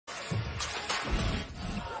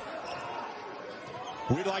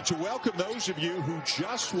We'd like to welcome those of you who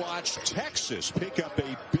just watched Texas pick up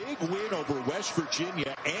a big win over West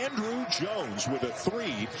Virginia. Andrew Jones with a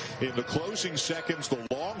 3 in the closing seconds. The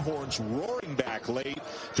Longhorns roaring back late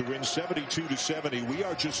to win 72-70. We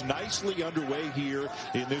are just nicely underway here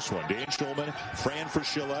in this one. Dan Schulman, Fran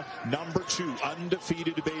Fraschilla, number 2,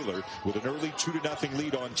 undefeated Baylor with an early 2-0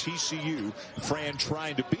 lead on TCU. Fran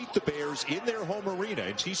trying to beat the Bears in their home arena,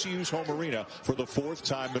 in TCU's home arena, for the 4th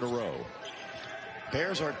time in a row.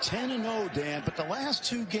 Bears are 10-0, Dan, but the last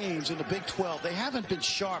 2 games in the Big 12, they haven't been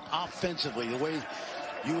sharp offensively the way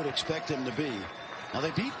you would expect them to be. Now,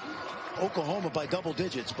 they beat Oklahoma by double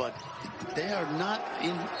digits, but they are not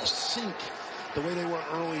in sync the way they were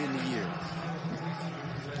early in the year.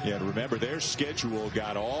 Yeah, and remember, their schedule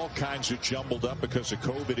got all kinds of jumbled up because of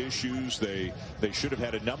COVID issues. They should have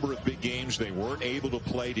had a number of big games. They weren't able to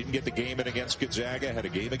play. Didn't get the game in against Gonzaga. Had a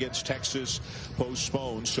game against Texas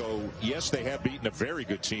postponed. So, yes, they have beaten a very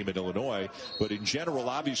good team in Illinois. But in general,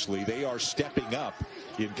 obviously, they are stepping up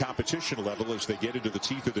in competition level as they get into the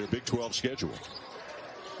teeth of their Big 12 schedule.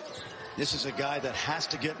 This is a guy that has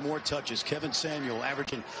to get more touches. Kevin Samuel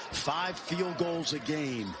averaging 5 field goals a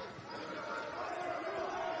game.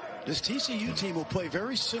 This TCU team will play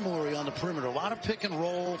very similarly on the perimeter. A lot of pick and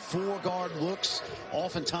roll, 4-guard looks,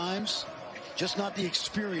 oftentimes. Just not the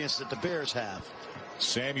experience that the Bears have.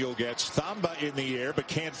 Samuel gets Thamba in the air, but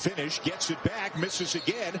can't finish. Gets it back, misses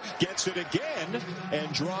again, gets it again,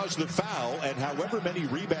 and draws the foul. And however many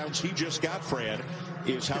rebounds he just got, Fran,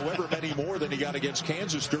 is however many more than he got against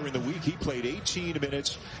Kansas during the week. He played 18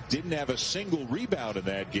 minutes, didn't have a single rebound in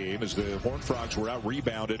that game as the Horned Frogs were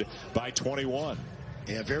out-rebounded by 21.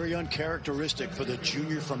 Yeah, very uncharacteristic for the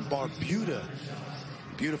junior from Barbuda.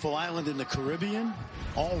 Beautiful island in the Caribbean.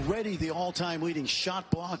 Already the all-time leading shot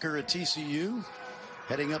blocker at TCU.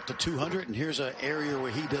 Heading up to 200, and here's an area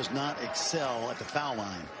where he does not excel at the foul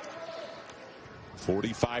line.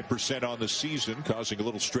 45% on the season, causing a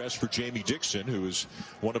little stress for Jamie Dixon, who is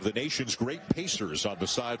one of the nation's great pacers on the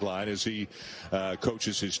sideline as he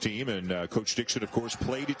coaches his team. And Coach Dixon, of course,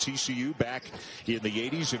 played at TCU back in the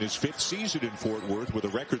 80s in his 5th season in Fort Worth with a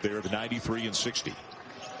record there of 93-60.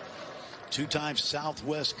 2-time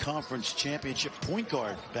Southwest Conference Championship point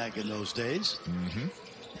guard back in those days.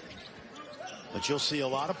 But you'll see a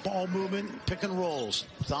lot of ball movement, pick and rolls.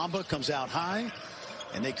 Thamba comes out high,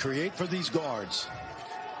 and they create for these guards.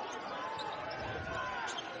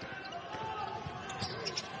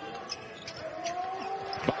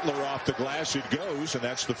 Butler off the glass it goes, and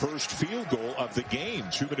that's the first field goal of the game.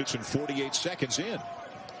 2 minutes and 48 seconds in.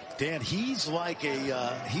 Dan, he's like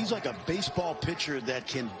a baseball pitcher that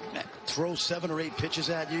can throw 7 or 8 pitches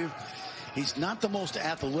at you. He's not the most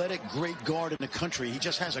athletic, great guard in the country. He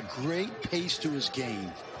just has a great pace to his game.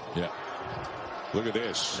 Yeah. Look at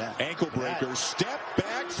this. Ankle breaker. Step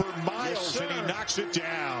back for Miles, and he knocks it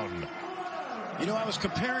down. You know, I was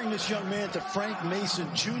comparing this young man to Frank Mason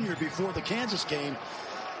Jr. before the Kansas game,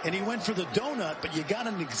 and he went for the donut, but you got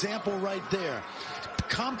an example right there.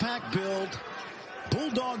 Compact build,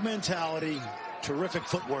 bulldog mentality, terrific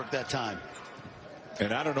footwork that time.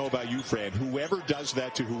 And I don't know about you, Fran, whoever does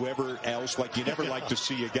that to whoever else, like you never like to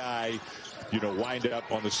see a guy, you know, wind up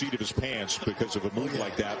on the seat of his pants because of a move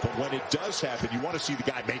like that. But when it does happen, you want to see the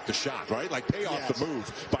guy make the shot, right? Like pay off the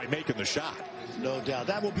move by making the shot. No doubt.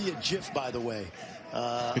 That will be a GIF, by the way,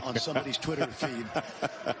 on somebody's Twitter feed.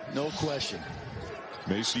 No question.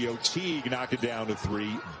 Maceo Teague knocking down a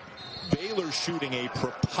 3. Baylor shooting a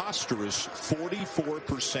preposterous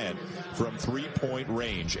 44% from 3-point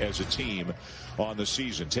range as a team on the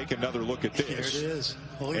season. Take another look at this. Here it is.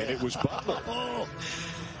 And it was Butler.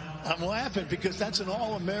 I'm laughing because that's an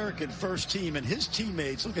All-American first team, and his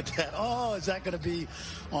teammates, look at that. Oh, is that going to be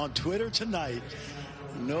on Twitter tonight?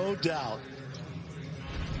 No doubt.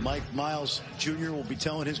 Mike Miles Jr. will be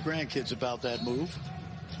telling his grandkids about that move.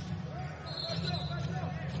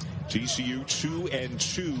 TCU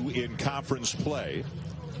 2-2 in conference play.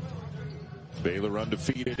 Baylor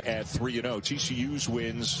undefeated at 3-0. TCU's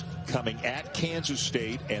wins coming at Kansas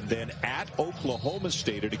State and then at Oklahoma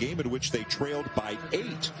State in a game in which they trailed by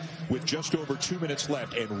 8 with just over 2 minutes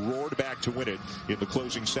left and roared back to win it in the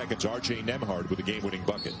closing seconds. R.J. Nembhard with a game-winning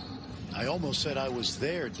bucket. I almost said I was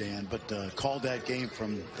there, Dan, but called that game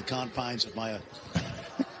from the confines of my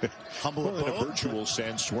humble abode. In a virtual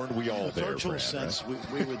sense, weren't we all there? In a virtual sense,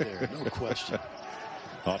 we were there, no question.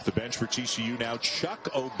 Off the bench for TCU now, Chuck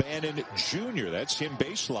O'Bannon Jr. That's him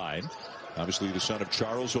baseline. Obviously the son of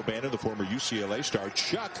Charles O'Bannon, the former UCLA star.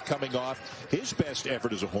 Chuck coming off his best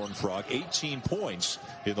effort as a Horned Frog, 18 points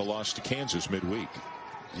in the loss to Kansas midweek.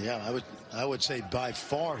 Yeah, I would say by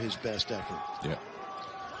far his best effort. Yeah.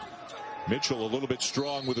 Mitchell a little bit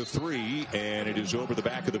strong with a three, and it is over the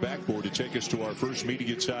back of the backboard to take us to our first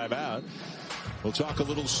media timeout. We'll talk a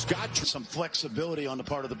little Scott. Some flexibility on the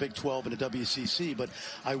part of the Big 12 and the WCC, but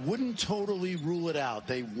I wouldn't totally rule it out.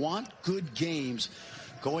 They want good games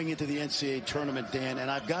going into the NCAA tournament, Dan, and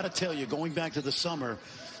I've got to tell you, going back to the summer,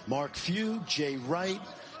 Mark Few, Jay Wright,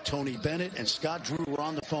 Tony Bennett, and Scott Drew were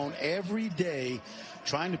on the phone every day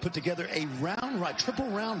trying to put together a triple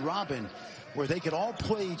round robin where they could all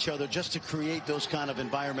play each other just to create those kind of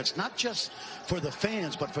environments, not just for the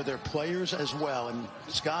fans, but for their players as well. And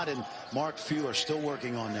Scott and Mark Few are still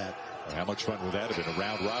working on that. How much fun would that have been, a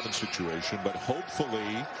round robin situation? But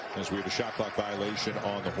hopefully, as we have a shot clock violation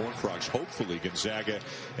on the Horned Frogs, hopefully Gonzaga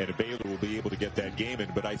and Baylor will be able to get that game in.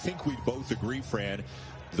 But I think we both agree, Fran,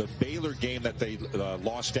 the Baylor game that they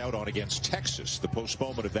lost out on against Texas, the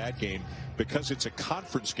postponement of that game, because it's a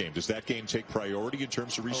conference game, does that game take priority in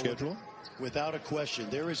terms of reschedule? Without a question.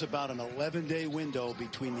 There is about an 11-day window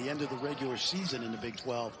between the end of the regular season in the Big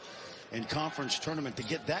 12 and conference tournament to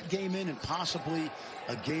get that game in, and possibly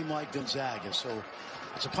a game like Gonzaga. So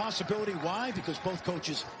it's a possibility. Why? Because both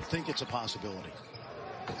coaches think it's a possibility.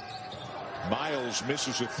 Miles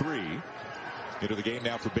misses a three. Into the game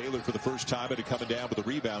now for Baylor for the first time, and coming down with a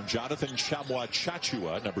rebound, Jonathan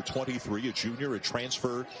Chamwa-Chachua, number 23, a junior, a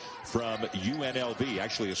transfer from UNLV,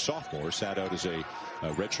 actually a sophomore, sat out as a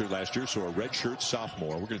redshirt last year, so a redshirt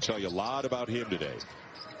sophomore. We're going to tell you a lot about him today.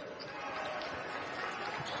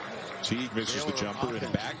 Teague misses the jumper,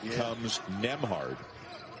 and back comes Nembhard.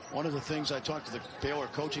 One of the things I talked to the Baylor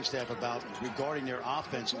coaching staff about regarding their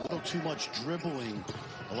offense, a little too much dribbling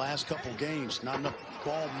the last couple games, not enough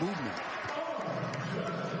ball movement.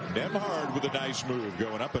 Nembhard with a nice move,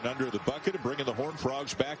 going up and under the bucket and bringing the Horned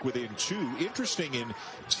Frogs back within two. Interesting, in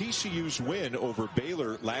TCU's win over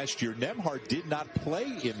Baylor last year, Nembhard did not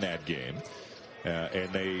play in that game.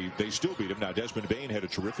 And they still beat him. Now, Desmond Bane had a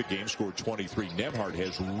terrific game, scored 23. Nembhard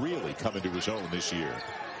has really come into his own this year.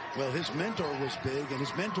 Well, his mentor was big, and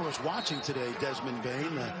his mentor is watching today, Desmond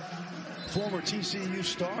Bane, the former TCU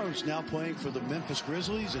star who's now playing for the Memphis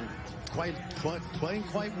Grizzlies and playing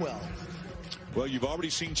quite well. Well, you've already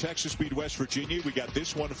seen Texas beat West Virginia. We got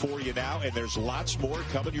this one for you now, and there's lots more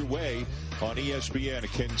coming your way on ESPN.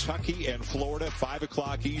 Kentucky and Florida, 5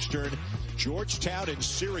 o'clock Eastern. Georgetown and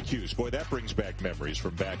Syracuse. Boy, that brings back memories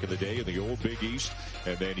from back in the day in the old Big East.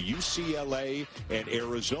 And then UCLA and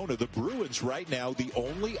Arizona. The Bruins right now the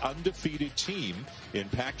only undefeated team in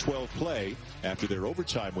Pac-12 play after their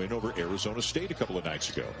overtime win over Arizona State a couple of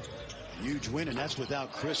nights ago. Huge win, and that's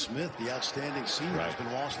without Chris Smith, the outstanding senior, has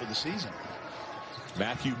been lost for the season.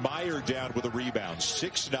 Matthew Meyer down with a rebound,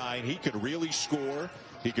 6'9". He can really score.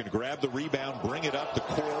 He can grab the rebound, bring it up the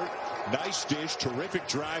court. Nice dish, terrific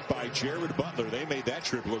drive by Jared Butler. They made that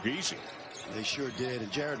trip look easy. They sure did. And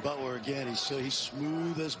Jared Butler, again, he's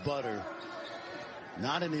smooth as butter.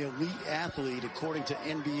 Not an elite athlete, according to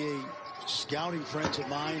NBA scouting friends of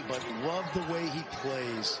mine, but love the way he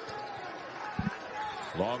plays.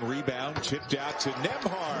 Long rebound, tipped out to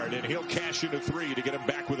Nembhard, and he'll cash in a three to get him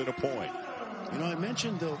back within a point. You know, I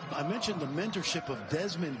mentioned the mentorship of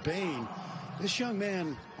Desmond Bane. This young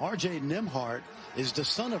man, R.J. Nembhard, is the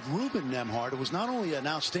son of Reuben Nembhard, who was not only an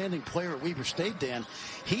outstanding player at Weber State, Dan,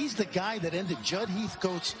 he's the guy that ended Judd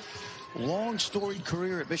Heathcote's long storied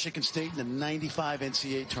career at Michigan State in the '95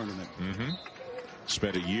 NCAA tournament.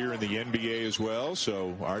 Spent a year in the NBA as well,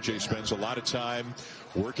 so R.J. spends a lot of time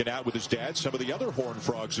working out with his dad. Some of the other Horned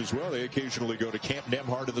Frogs as well. They occasionally go to Camp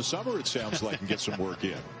Nembhard in the summer, it sounds like, and get some work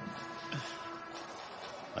in.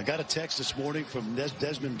 I got a text this morning from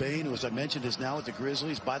Desmond Bane, who, as I mentioned, is now at the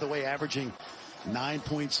Grizzlies. By the way, averaging 9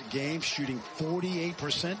 points a game, shooting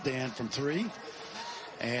 48%, Dan, from three.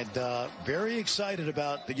 And very excited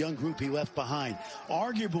about the young group he left behind.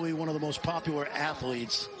 Arguably one of the most popular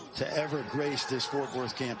athletes to ever grace this Fort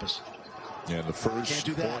Worth campus. And the first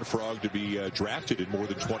Horned Frog to be drafted in more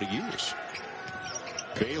than 20 years.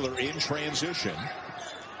 Baylor in transition.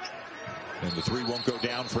 And the three won't go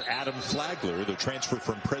down for Adam Flagler, the transfer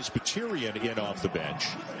from Presbyterian, in off the bench.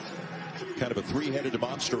 Kind of a three-headed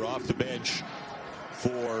monster off the bench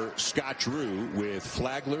for Scott Drew, with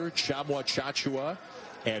Flagler, Chamwa-Chachua,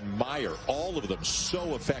 and Meyer. All of them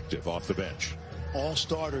so effective off the bench. All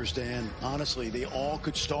starters, Dan. Honestly, they all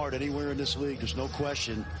could start anywhere in this league. There's no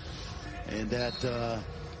question. And that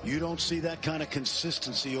you don't see that kind of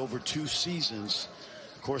consistency over 2 seasons.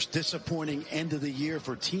 Of course, disappointing end of the year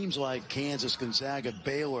for teams like Kansas, Gonzaga,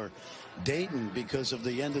 Baylor, Dayton because of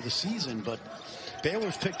the end of the season. But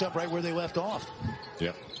Baylor's picked up right where they left off.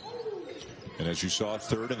 Yep. And as you saw,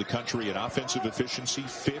 third in the country in offensive efficiency,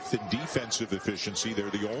 fifth in defensive efficiency. They're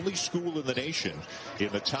the only school in the nation in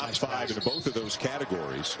the top five in both of those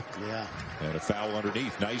categories. Yeah. And a foul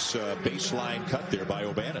underneath. Nice baseline cut there by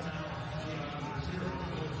O'Bannon.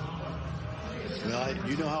 Well,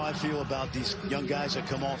 you know how I feel about these young guys that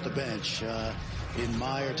come off the bench. In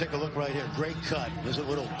Meyer, take a look right here. Great cut. There's a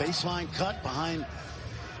little baseline cut behind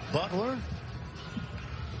Butler.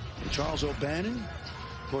 And Charles O'Bannon.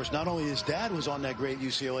 Of course, not only his dad was on that great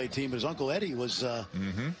UCLA team, but his Uncle Eddie was an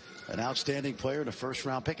outstanding player and a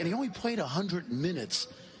first-round pick. And he only played 100 minutes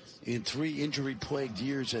in 3 injury-plagued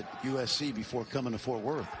years at USC before coming to Fort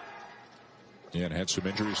Worth. Yeah, and had some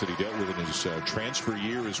injuries that he dealt with in his transfer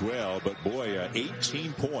year as well. But, boy,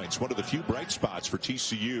 18 points, one of the few bright spots for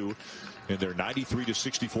TCU in their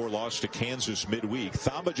 93-64 loss to Kansas midweek.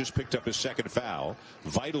 Thamba just picked up his second foul.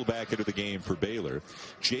 Vital back into the game for Baylor.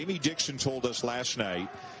 Jamie Dixon told us last night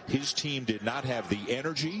his team did not have the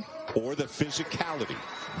energy or the physicality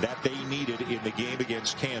that they needed in the game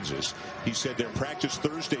against Kansas. He said their practice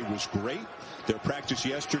Thursday was great. Their practice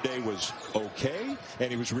yesterday was okay,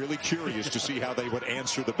 and he was really curious to see how they would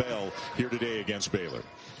answer the bell here today against Baylor.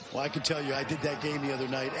 Well, I can tell you, I did that game the other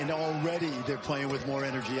night, and already they're playing with more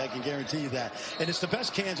energy. I can guarantee you that. And it's the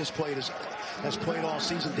best Kansas has played all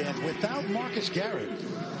season, Dan, without Marcus Garrett.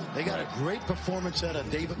 They got a great performance out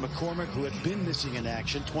of David McCormick, who had been missing in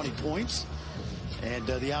action, 20 points. And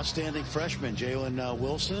the outstanding freshman, Jalen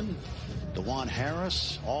Wilson, DeJuan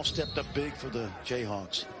Harris, all stepped up big for the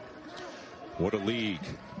Jayhawks. What a league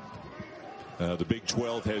the Big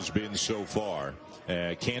 12 has been so far.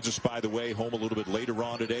 Kansas, by the way, home a little bit later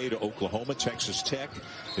on today to Oklahoma. Texas Tech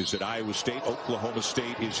is at Iowa State. Oklahoma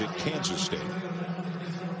State is at Kansas State.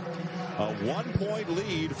 A 1-point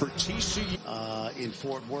lead for TCU. In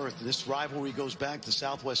Fort Worth. This rivalry goes back to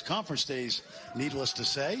Southwest Conference days, needless to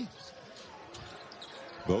say.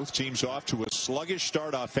 Both teams off to a sluggish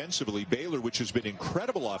start offensively. Baylor, which has been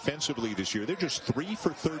incredible offensively this year, they're just 3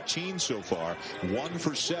 for 13 so far, 1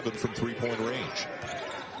 for 7 from three-point range.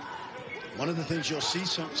 One of the things you'll see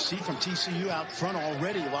from TCU out front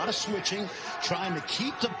already, a lot of switching, trying to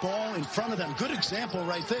keep the ball in front of them. Good example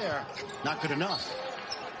right there. Not good enough.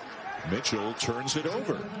 Mitchell turns it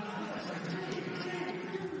over.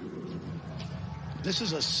 This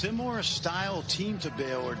is a similar style team to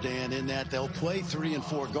Baylor, Dan, in that they'll play 3 and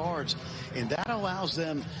 4 guards, and that allows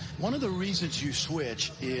them. One of the reasons you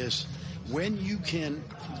switch is when you can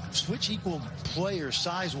switch equal players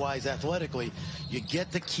size-wise, athletically, you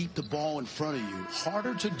get to keep the ball in front of you.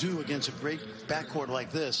 Harder to do against a great backcourt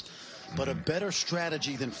like this, but a better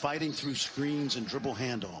strategy than fighting through screens and dribble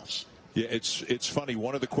handoffs. Yeah, it's funny.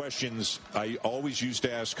 One of the questions I always used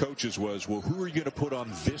to ask coaches was, well, who are you going to put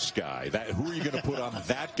on this guy? Who are you going to put on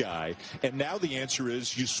that guy? And now the answer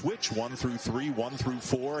is you switch 1 through 3, 1 through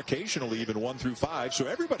 4, occasionally even 1 through 5, so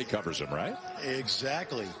everybody covers him, right?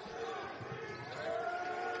 Exactly.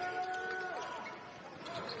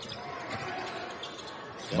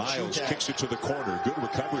 Miles kicks it to the corner. Good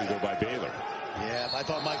recovery, though, by Baylor. Yeah, I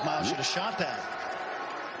thought Mike Miles should have shot that.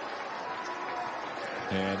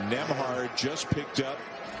 And Nembhard just picked up.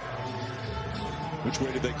 Which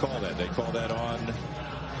way did they call that? They call that on.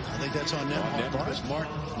 I think that's on Nembhard. Because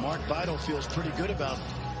Mark Vital feels pretty good about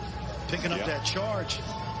picking up that charge.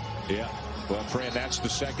 Yeah. Well, Fran, that's the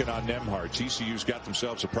second on Nembhard. TCU's got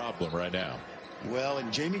themselves a problem right now. Well,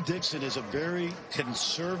 and Jamie Dixon is a very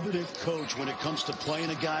conservative coach when it comes to playing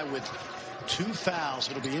a guy with 2 fouls.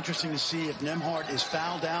 It'll be interesting to see if Nembhard is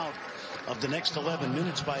fouled out of the next 11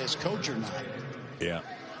 minutes by his coach or not. Yeah.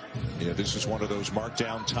 Yeah, this is one of those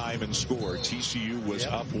markdown time and score. TCU was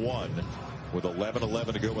up 1 with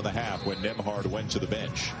 11:11 to go in the half when Nembhard went to the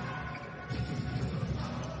bench.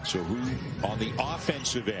 So who on the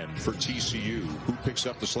offensive end for TCU, who picks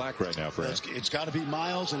up the slack right now, Fred? It's got to be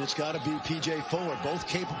Miles and it's got to be P.J. Fuller, both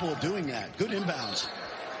capable of doing that. Good inbounds.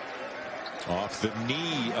 Off the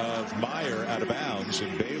knee of Meyer out of bounds,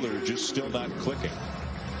 and Baylor just still not clicking.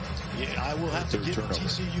 Yeah, I will have to give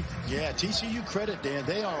TCU credit, Dan.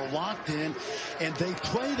 They are locked in, and they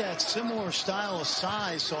play that similar style of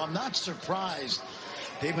size, so I'm not surprised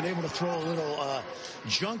they've been able to throw a little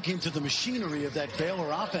junk into the machinery of that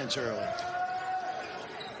Baylor offense early.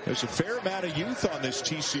 There's a fair amount of youth on this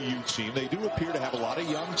TCU team. They do appear to have a lot of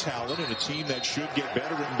young talent and a team that should get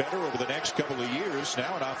better and better over the next couple of years.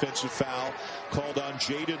 Now an offensive foul called on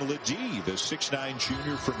Jaden Ledee, the 6'9"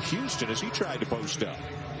 junior from Houston, as he tried to post up.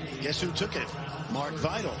 Guess who took it? Mark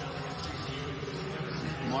Vital.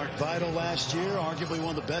 Mark Vital last year, arguably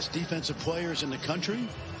one of the best defensive players in the country.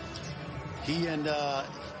 He and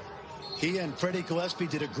Freddie Gillespie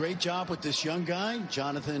did a great job with this young guy,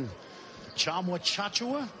 Jonathan Chamwa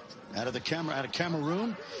Chachua out of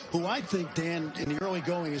Cameroon, who I think, Dan, in the early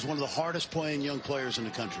going is one of the hardest playing young players in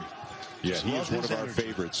the country. Yeah, he is one of our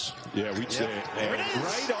favorites. Yeah, we'd say. And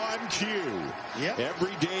right on cue. Yep.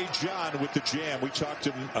 Everyday John with the jam. We talked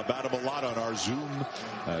about him a lot on our Zoom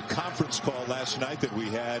conference call last night that we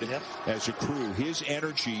had as a crew. His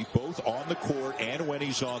energy, both on the court and when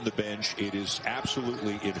he's on the bench, it is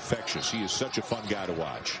absolutely infectious. He is such a fun guy to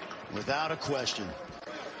watch. Without a question.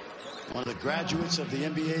 One of the graduates of the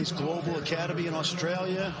NBA's Global Academy in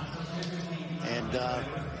Australia. And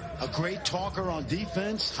a great talker on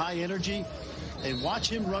defense, high energy. And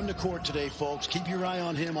watch him run the court today, folks. Keep your eye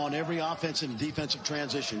on him on every offensive and defensive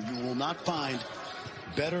transition. You will not find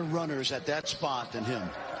better runners at that spot than him.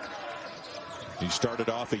 He started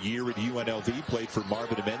off a year at UNLV, played for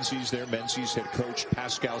Marvin Menzies there. Menzies had coached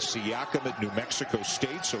Pascal Siakam at New Mexico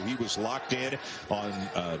State, so he was locked in on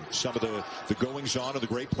some of the goings-on of the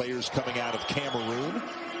great players coming out of Cameroon.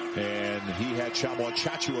 And he had Chamwa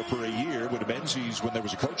Chachua for a year with Menzies when there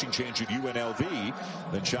was a coaching change at UNLV.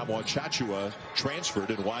 Then Chamwa Chachua transferred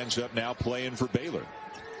and winds up now playing for Baylor.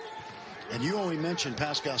 And you only mentioned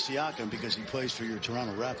Pascal Siakam because he plays for your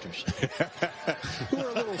Toronto Raptors. We're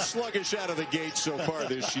a little sluggish out of the gate so far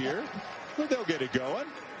this year, but they'll get it going.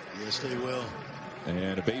 Yes, they will.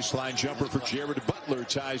 And a baseline jumper for Jared Butler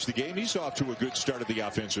ties the game. He's off to a good start at the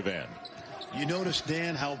offensive end. You notice,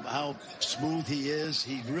 Dan, how smooth he is.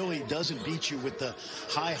 He really doesn't beat you with the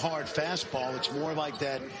high, hard fastball. It's more like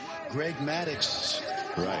that Greg Maddux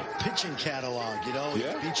pitching catalog. You know, he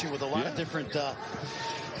beats you with a lot of different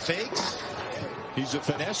fakes. He's a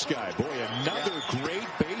finesse guy. Boy, another great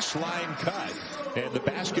baseline cut. And the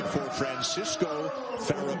basket for Francisco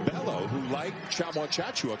Farabello, who, like Chamwa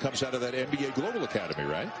Chachua, comes out of that NBA Global Academy,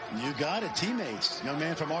 right? You got it. Teammates. Young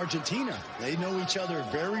man from Argentina. They know each other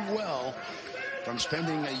very well from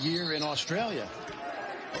spending a year in Australia.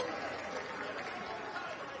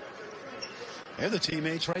 They're the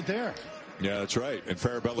teammates right there. Yeah, that's right. And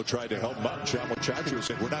Farabello tried to help him up. Chamwa Chachua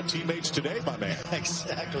said, "We're not teammates today, my man."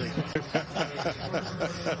 Exactly.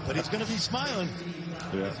 But he's going to be smiling.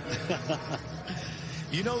 Yeah.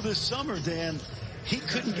 You know, this summer, Dan, he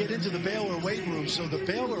couldn't get into the Baylor weight room, so the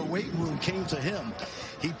Baylor weight room came to him.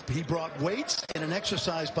 He brought weights and an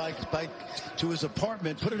exercise bike to his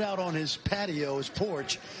apartment, put it out on his patio, his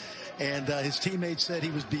porch, and his teammates said he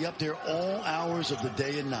would be up there all hours of the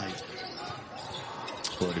day and night.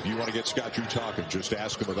 But if you want to get Scott Drew talking, just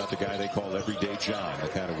ask him about the guy they call Everyday John, the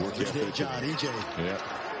kind of work Everyday John, EJ. Yeah.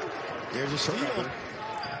 There's a steal.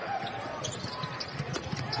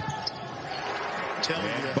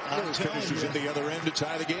 Butler finishes at the other end to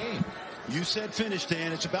tie the game. You said finish,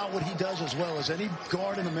 Dan. It's about what he does as well as any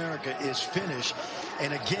guard in America is finish.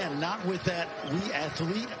 And again, not with that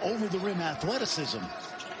athlete over-the-rim athleticism.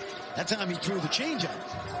 That time he threw the changeup.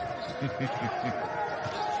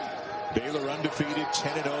 Baylor undefeated,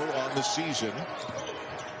 10-0 on the season.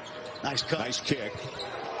 Nice cut. Nice kick.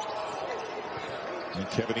 And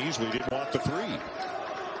Kevin Easley didn't want the three.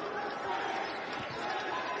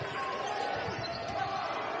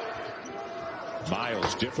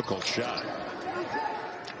 Miles, difficult shot.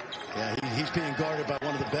 Yeah, he's being guarded by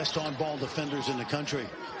one of the best on-ball defenders in the country.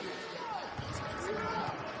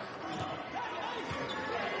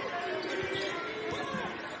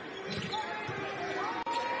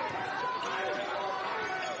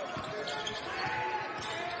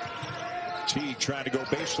 T trying to go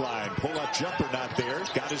baseline. Pull-up jumper not there.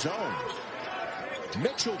 Got his own.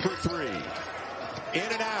 Mitchell for three.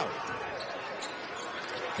 In and out.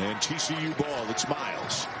 And TCU ball. It's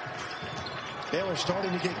Miles. Baylor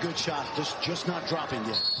starting to get good shots. Just not dropping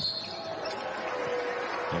yet.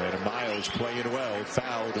 And Miles playing well.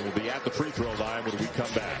 Fouled and will be at the free throw line when we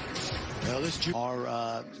come back. Well, this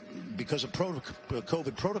are because of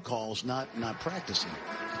COVID protocols not practicing.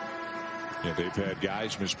 Yeah, they've had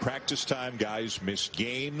guys miss practice time, guys miss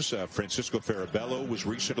games. Francisco Farabello was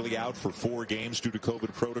recently out for 4 games due to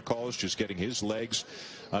COVID protocols, just getting his legs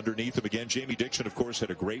underneath him again. Jamie Dixon, of course, had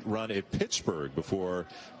a great run at Pittsburgh before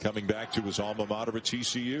coming back to his alma mater at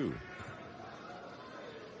TCU.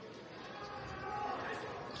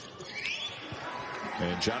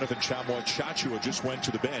 And Jonathan Chamwa Chachua just went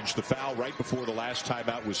to the bench. The foul right before the last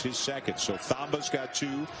timeout was his second. So Thamba's got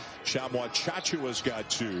 2. Chamwa Chachua's got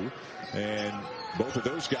 2. And both of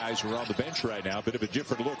those guys are on the bench right now. A bit of a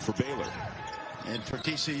different look for Baylor. And for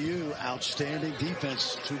TCU, outstanding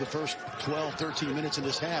defense through the first 12, 13 minutes in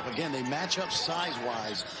this half. Again, they match up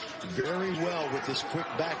size-wise very well with this quick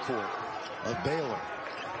backcourt of Baylor.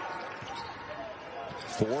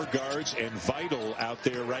 Four guards and Vital out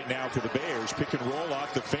there right now for the Bears. Pick and roll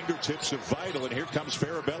off the fingertips of Vital. And here comes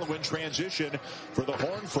Farabello in transition for the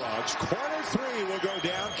Horned Frogs. Corner three will go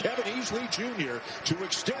down. Kevin Easley Jr. to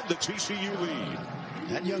extend the TCU lead.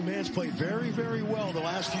 That young man's played very, very well the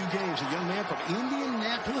last few games. A young man from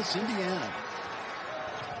Indianapolis, Indiana.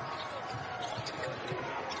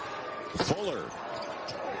 Fuller.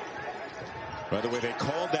 By the way, they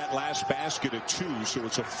called that last basket a 2, so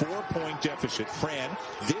it's a 4-point deficit. Fran,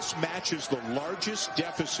 this matches the largest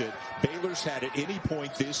deficit Baylor's had at any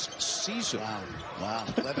point this season. Wow.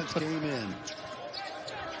 11th game in.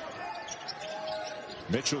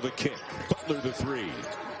 Mitchell the kick. Butler the three.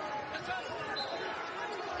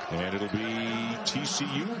 And it'll be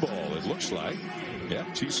TCU ball, it looks like. Yeah,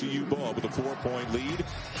 TCU ball with a 4-point lead.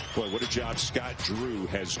 Boy, what a job Scott Drew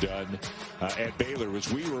has done at Baylor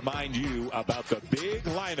as we remind you about the big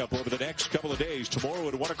lineup over the next couple of days. Tomorrow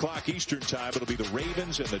at 1 o'clock Eastern time, it'll be the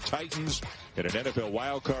Ravens and the Titans in an NFL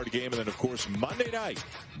wildcard game. And then, of course, Monday night,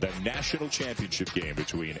 the national championship game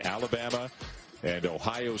between Alabama and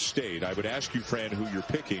Ohio State. I would ask you, Fran, who you're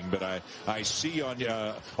picking, but I see on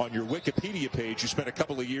your Wikipedia page you spent a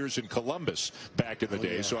couple of years in Columbus back in the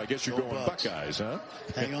day, so I guess you're going Buckeyes, huh?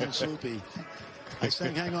 Hang on, Sloopy. I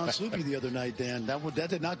sang Hang On Sloopy the other night, Dan. That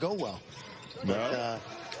did not go well. No?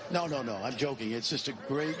 No. I'm joking. It's just a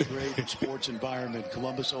great sports environment.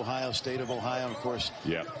 Columbus, Ohio, state of Ohio. Of course,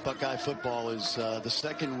 Buckeye football is the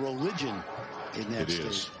second religion in that state. It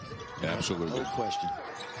is. Absolutely. No question.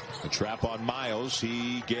 A trap on Miles.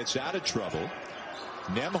 He gets out of trouble.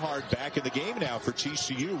 Nembhard back in the game now for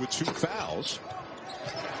TCU with 2 fouls.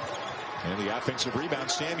 And the offensive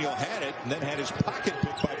rebound, Samuel had it and then had his pocket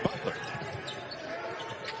picked by Butler.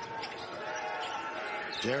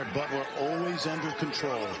 Jared Butler always under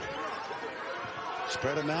control.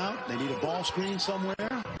 Spread them out. They need a ball screen somewhere.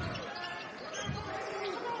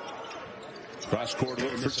 Cross court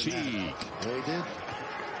look for Teague. They did.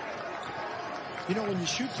 You know, when you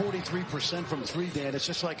shoot 43% from 3, Dan, it's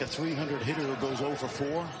just like a 300 hitter who goes 0 for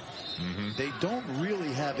 4. They don't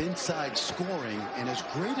really have inside scoring, and as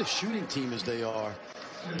great a shooting team as they are,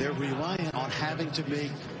 they're reliant on having to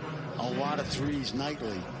make a lot of threes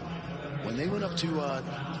nightly. When they went up to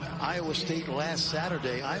Iowa State last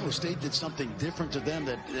Saturday, Iowa State did something different to them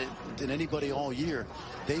than anybody all year.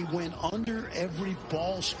 They went under every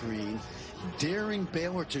ball screen, daring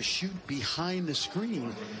Baylor to shoot behind the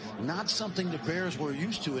screen, not something the Bears were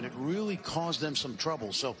used to, and it really caused them some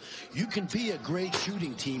trouble. So you can be a great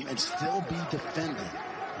shooting team and still be defended.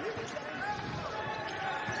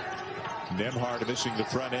 Nembhard missing the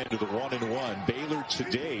front end of the 1-and-1. Baylor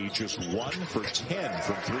today just 1 for 10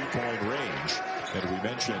 from 3-point range. And we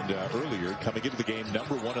mentioned earlier, coming into the game,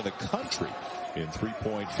 #1 in the country in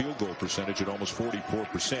 3-point field goal percentage at almost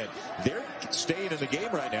 44%. They're staying in the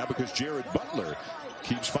game right now because Jared Butler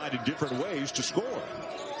keeps finding different ways to score.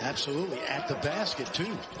 Absolutely. At the basket,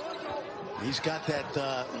 too. He's got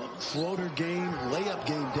that floater game, layup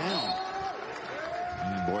game down.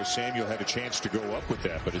 Boy, Samuel had a chance to go up with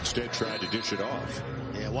that, but instead tried to dish it off.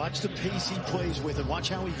 Yeah, watch the pace he plays with, and watch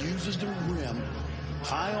how he uses the rim.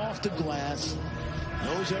 High off the glass,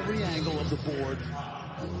 knows every angle of the board.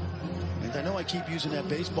 And I know I keep using that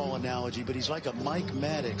baseball analogy, but he's like a Mike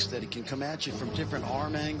Maddox, that he can come at you from different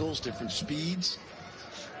arm angles, different speeds.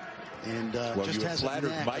 And well, just you has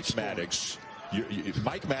flattered Mike Maddox.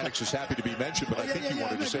 Mike Maddox is happy to be mentioned, but I think you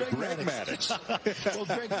wanted to say Greg Maddox. Well,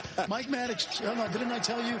 Mike Maddox, didn't I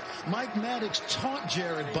tell you? Mike Maddox taught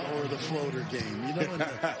Jared Butler the floater game, you know,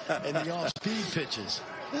 and the off-speed pitches.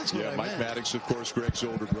 That's what I Mike meant. Maddox, of course, Greg's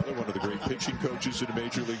older brother, one of the great pitching coaches in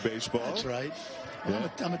Major League Baseball. That's right. Yeah.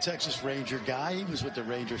 I'm a Texas Ranger guy. He was with the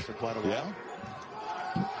Rangers for quite a while.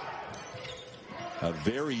 A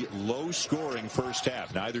very low-scoring first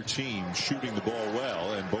half. Neither team shooting the ball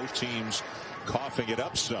well, and both teams coughing it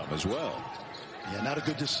up some as well. Yeah, not a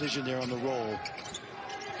good decision there on the roll.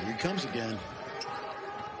 Here he comes again.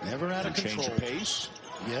 Never out of control. Change of pace.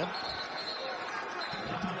 Yep.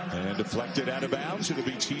 And deflected out of bounds. It'll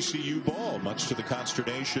be TCU ball, much to the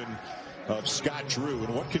consternation of Scott Drew.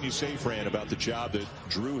 And what can you say, Fran, about the job that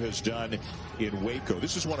Drew has done in Waco?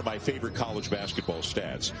 This is one of my favorite college basketball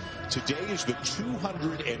stats. Today is the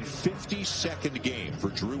 252nd game for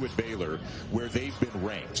Drew at Baylor where they've been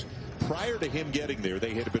ranked. Prior to him getting there,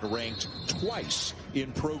 they had been ranked twice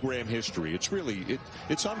in program history. It's really,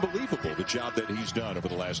 it's unbelievable, the job that he's done over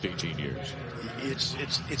the last 18 years. It's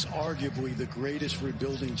arguably the greatest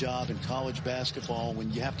rebuilding job in college basketball,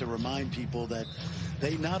 when you have to remind people that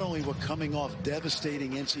they not only were coming off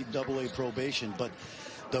devastating NCAA probation, but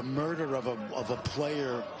the murder of a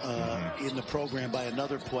player in the program by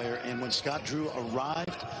another player. And when Scott Drew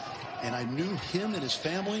arrived, and I knew him and his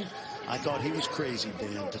family, I thought he was crazy,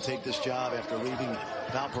 Dan, to take this job after leaving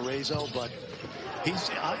Valparaiso. But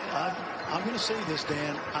I'm going to say this,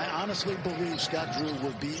 Dan. I honestly believe Scott Drew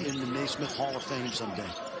will be in the Naismith Hall of Fame someday.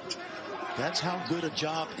 That's how good a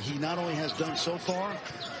job he not only has done so far,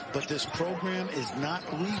 but this program is not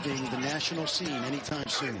leaving the national scene anytime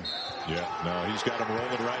soon. Yeah, no, he's got them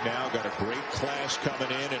rolling right now. Got a great class coming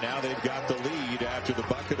in, and now they've got the lead after the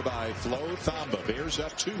bucket by Flo Thamba. Bears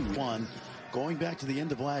up 2-1. Going back to the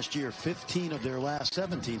end of last year, 15 of their last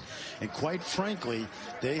 17. And quite frankly,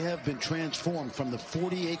 they have been transformed from the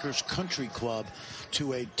 40 Acres Country Club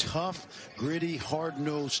to a tough, gritty,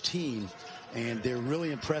 hard-nosed team. And they're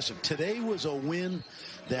really impressive. Today was a win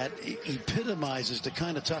that epitomizes the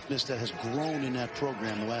kind of toughness that has grown in that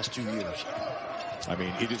program the last 2 years. I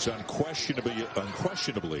mean, it is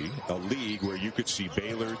unquestionably a league where you could see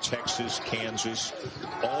Baylor, Texas, Kansas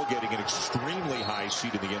all getting an extremely high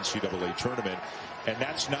seed in the NCAA tournament. And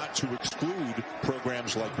that's not to exclude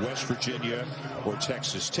programs like West Virginia or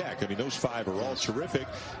Texas Tech. I mean, those 5 are all terrific.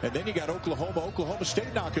 And then you got Oklahoma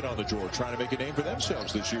State knocking on the door, trying to make a name for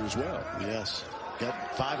themselves this year as well. Yes.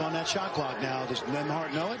 Got 5 on that shot clock now. Does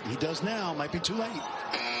Nembhard know it? He does now. Might be too late.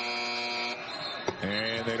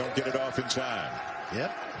 And they don't get it off in time.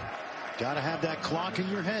 Yep. Got to have that clock in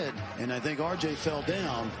your head. And I think RJ fell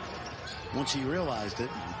down once he realized it.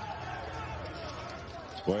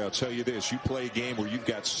 Boy, I'll tell you this. You play a game where you've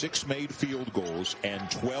got 6 made field goals and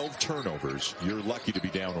 12 turnovers. You're lucky to be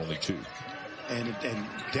down only 2. And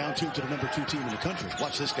down 2 to the number 2 team in the country.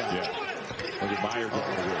 Watch this guy. Yeah. Look at Meyer going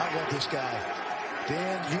to work. I love this guy.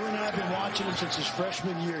 Dan, you and I have been watching him since his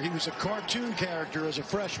freshman year. He was a cartoon character as a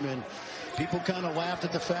freshman. People kind of laughed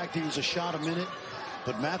at the fact he was a shot a minute.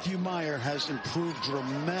 But Matthew Meyer has improved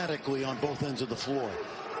dramatically on both ends of the floor.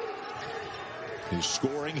 His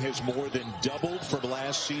scoring has more than doubled from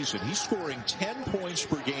last season. He's scoring 10 points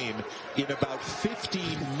per game in about 15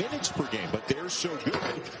 minutes per game. But they're so good,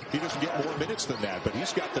 he doesn't get more minutes than that. But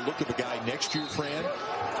he's got the look of a guy next year, Fran,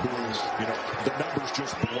 who is, the numbers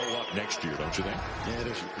just blow up next year, don't you think? Yeah,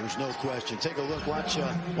 there's no question. Take a look. Watch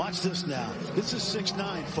this now. This is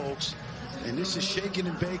 6'9", folks. And this is shaking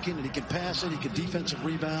and baking, and he can pass it. He can defensive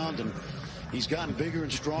rebound, and he's gotten bigger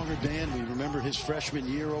and stronger, Dan. We remember his freshman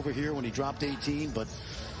year over here when he dropped 18, but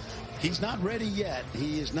he's not ready yet.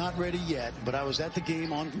 He is not ready yet. But I was at the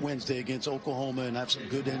game on Wednesday against Oklahoma, and I have some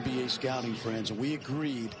good NBA scouting friends, and we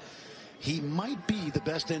agreed he might be the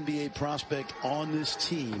best NBA prospect on this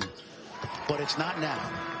team, but it's not now.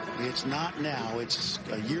 It's not now. It's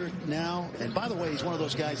a year now. And by the way, he's one of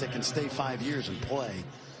those guys that can stay 5 years and play.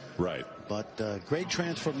 Right. But great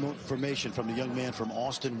transformation from the young man from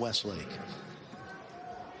Austin Westlake.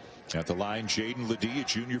 At the line, Jaden Ledee, a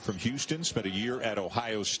junior from Houston, spent a year at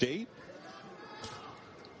Ohio State.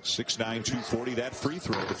 6'9", 240. That free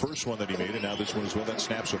throw, the first one that he made, and now this one as well. That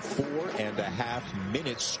snaps a 4.5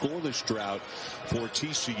 minute scoreless drought for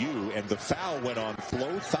TCU, and the foul went on Flo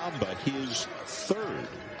Thamba, his 3rd.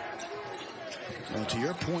 Well, to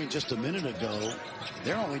your point just a minute ago,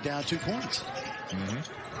 they're only down 2 points.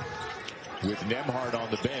 With Nembhard on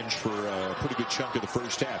the bench for a pretty good chunk of the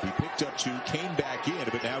first half. He picked up 2, came back in,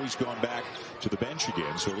 but now he's gone back to the bench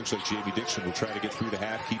again. So it looks like Jamie Dixon will try to get through the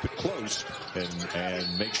half, keep it close,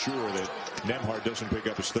 and make sure that Nembhard doesn't pick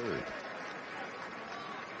up his 3rd.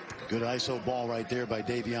 Good ISO ball right there by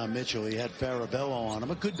Davion Mitchell. He had Farabello on him.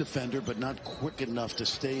 A good defender, but not quick enough to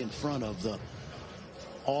stay in front of the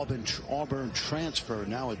Auburn transfer,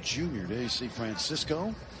 now a junior. There you see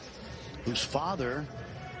Francisco, whose father,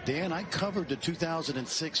 Dan, I covered the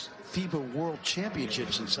 2006 FIBA World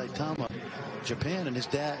Championships in Saitama, Japan, and his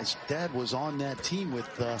dad was on that team with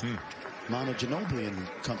Manu Ginobili and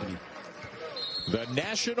company. The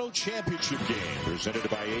national championship game presented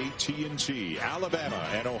by AT&T, Alabama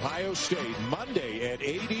and Ohio State, Monday at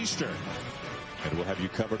 8 Eastern. And we'll have you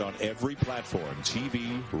covered on every platform,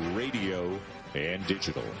 TV, radio, and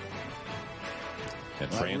digital.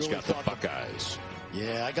 And Fran's got the Buckeyes.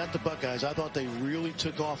 Yeah, I got the Buckeyes. I thought they really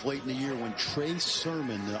took off late in the year when Trey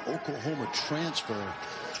Sermon, the Oklahoma transfer,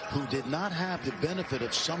 who did not have the benefit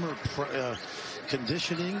of summer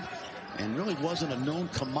conditioning and really wasn't a known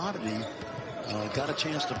commodity, got a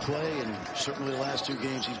chance to play, and certainly the last 2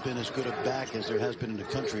 games he's been as good a back as there has been in the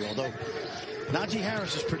country. Although Najee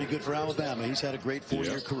Harris is pretty good for Alabama. He's had a great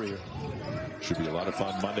 4-year career. Should be a lot of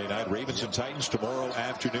fun Monday night. Ravens and Titans tomorrow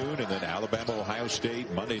afternoon, and then Alabama, Ohio State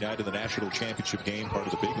Monday night in the national championship game, part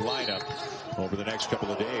of the big lineup over the next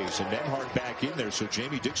couple of days. And Nembhard back in there, so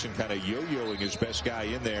Jamie Dixon kind of yo-yoing his best guy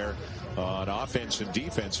in there on offense and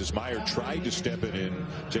defense as Meyer tried to step in and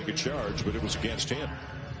take a charge, but it was against him.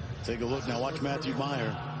 Take a look now. Watch Matthew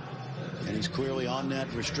Meyer. And he's clearly on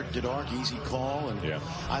that restricted arc, easy call. And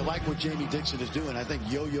I like what Jamie Dixon is doing. I think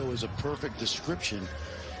yo-yo is a perfect description,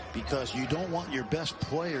 because you don't want your best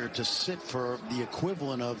player to sit for the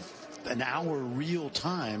equivalent of an hour real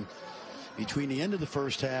time between the end of the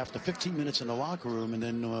first half, the 15 minutes in the locker room, and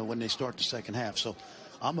then when they start the second half. So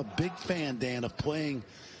I'm a big fan, Dan, of playing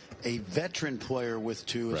a veteran player with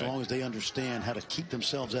two, as long as they understand how to keep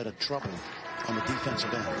themselves out of trouble on the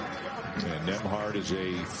defensive end. And Nembhard is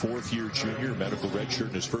a fourth-year junior, medical redshirt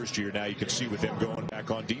in his first year. Now you can see with him going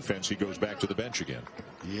back on defense, he goes back to the bench again.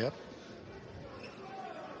 Yep.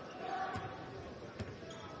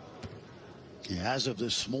 Yeah, as of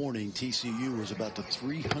this morning, TCU was about the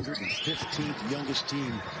 315th youngest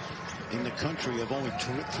team in the country, of only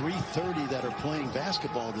 330 that are playing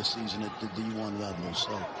basketball this season at the D1 level.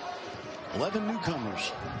 So 11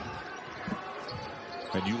 newcomers.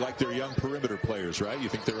 And you like their young perimeter players, right? You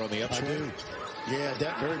think they're on the upswing? I do. Yeah,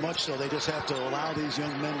 that very much so. They just have to allow these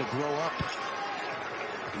young men to grow up.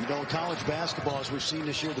 You know, college basketball, as we've seen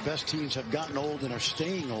this year, the best teams have gotten old and are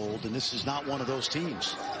staying old, and this is not one of those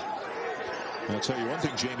teams. I'll tell you one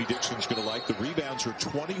thing Jamie Dixon's going to like. The rebounds are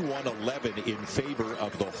 21-11 in favor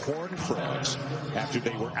of the Horned Frogs after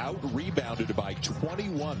they were out-rebounded by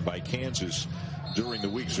 21 by Kansas during the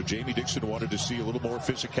week. So Jamie Dixon wanted to see a little more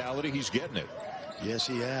physicality. He's getting it. Yes,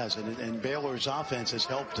 he has. And Baylor's offense has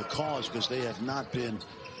helped the cause, because they have not been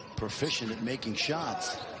proficient at making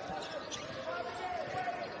shots.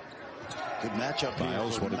 Good matchup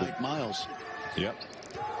here for Mike Miles. Yep.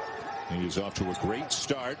 He's off to a great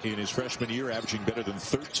start in his freshman year, averaging better than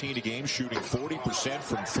 13 a game, shooting 40%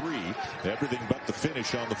 from three. Everything but the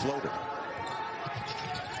finish on the floater.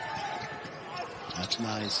 That's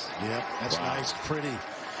nice. Yep, that's nice, pretty.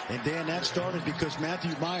 And Dan, that started because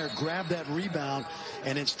Matthew Meyer grabbed that rebound,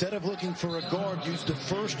 and instead of looking for a guard, used the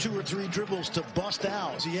first 2 or 3 dribbles to bust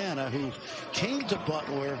out Louisiana, who came to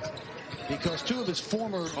Butler because two of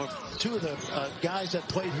the guys that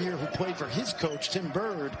played here, who played for his coach, Tim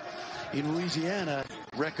Bird, in Louisiana,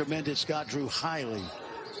 recommended Scott Drew highly.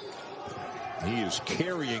 He is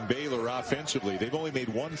carrying Baylor offensively. They've only made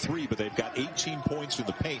 1 3, but they've got 18 points in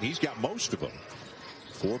the paint. He's got most of them.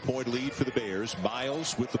 4-point lead for the Bears.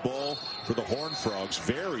 Miles with the ball for the Horned Frogs.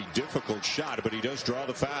 Very difficult shot, but he does draw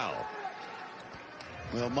the foul.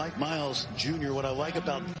 Well, Mike Miles Jr., what I like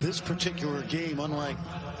about this particular game, unlike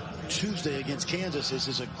Tuesday against Kansas, is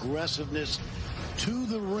his aggressiveness to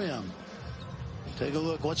the rim. Take a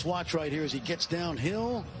look. Let's watch right here as he gets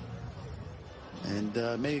downhill. And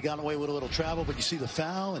maybe got away with a little travel, but you see the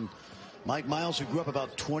foul. And Mike Miles, who grew up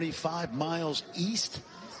about 25 miles east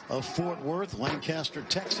of Fort Worth, Lancaster,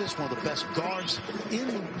 Texas, one of the best guards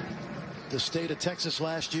in the state of Texas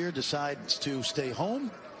last year, decides to stay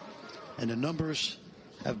home. And the numbers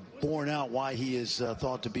have borne out why he is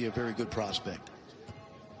thought to be a very good prospect.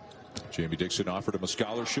 Jamie Dixon offered him a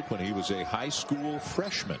scholarship when he was a high school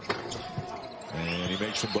freshman. And he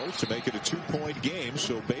makes them both to make it a 2-point game,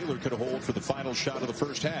 so Baylor could hold for the final shot of the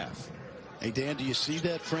first half. Hey, Dan, do you see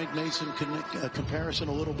that Frank Mason comparison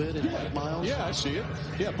a little bit in Mike Miles? Yeah, I see it.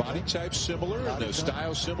 Yeah, body type similar, and the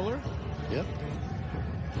style similar. Yep.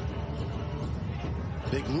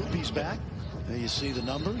 Big Loopy's back. There you see the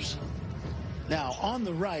numbers. Now, on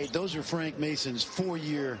the right, those are Frank Mason's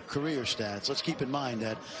 4-year career stats. Let's keep in mind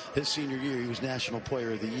that his senior year, he was National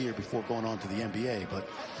Player of the Year before going on to the NBA. But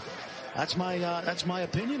that's my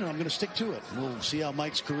opinion, and I'm going to stick to it. We'll see how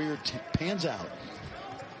Mike's career pans out.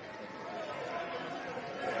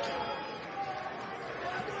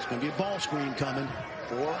 It's going to be a ball screen coming,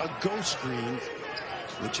 or a ghost screen,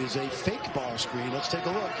 which is a fake ball screen. Let's take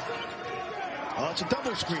a look. Oh, it's a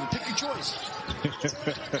double screen. Pick your choice.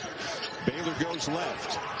 Baylor goes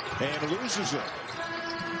left and loses it.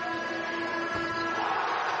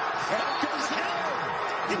 That goes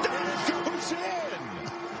in. It goes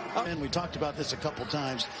in. And we talked about this a couple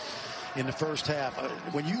times in the first half.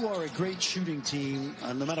 When you are a great shooting team,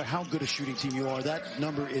 no matter how good a shooting team you are, that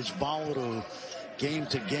number is volatile game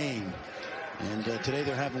to game. And today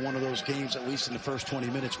they're having one of those games, at least in the first 20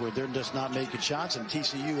 minutes, where they're just not making shots, and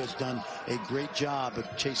TCU has done a great job of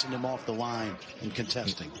chasing them off the line and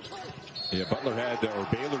contesting. Yeah,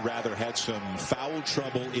 Baylor rather had some foul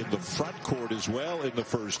trouble in the front court as well in the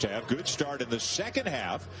first half. Good start in the second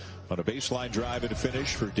half on a baseline drive and a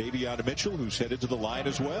finish for Davion Mitchell, who's headed to the line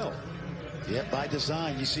as well. Yeah, by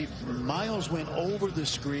design. You see, Miles went over the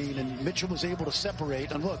screen and Mitchell was able to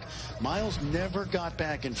separate. And look, Miles never got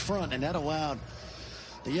back in front, and that allowed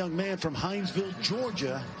the young man from Hinesville,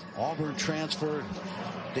 Georgia, Auburn transfer,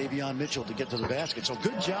 Davion Mitchell, to get to the basket. So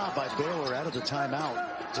good job by Baylor out of the timeout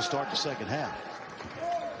to start the second half.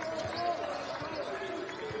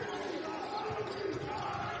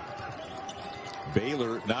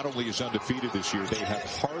 Baylor not only is undefeated this year, they have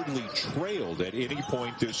hardly trailed at any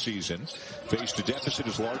point this season. Faced a deficit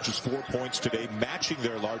as large as 4 points today, matching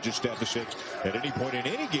their largest deficit at any point in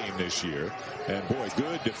any game this year. And boy,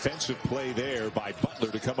 good defensive play there by Butler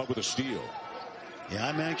to come up with a steal. Yeah,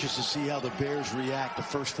 I'm anxious to see how the Bears react the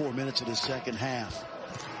first 4 minutes of the second half.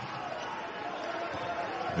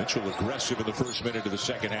 Mitchell aggressive in the first minute of the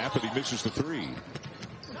second half, but he misses the three.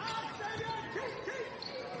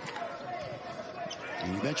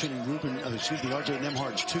 You mentioned R.J.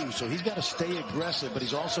 Nembhard's too, so he's got to stay aggressive, but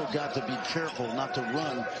he's also got to be careful not to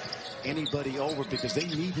run anybody over because they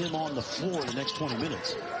need him on the floor the next 20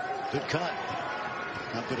 minutes. Good cut.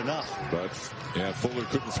 Not good enough. But yeah, Fuller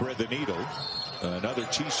couldn't thread the needle. Another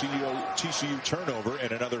TCU turnover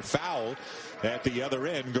and another foul at the other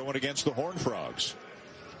end going against the Horned Frogs.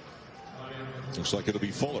 Looks like it'll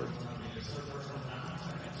be Fuller.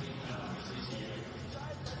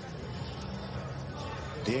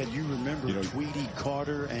 Dan, you remember Tweety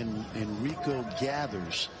Carter and Enrico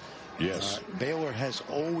Gathers. Yes. Baylor has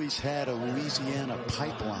always had a Louisiana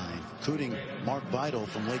pipeline, including Mark Vidal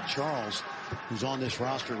from Lake Charles, who's on this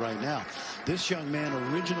roster right now. This young man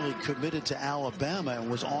originally committed to Alabama and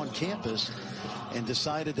was on campus and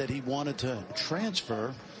decided that he wanted to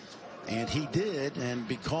transfer, and he did. And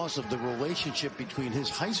because of the relationship between his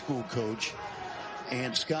high school coach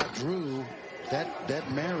and Scott Drew,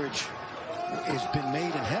 that marriage has been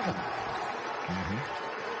made in heaven.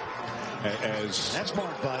 That's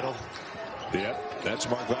Mark Vidal. Yep, that's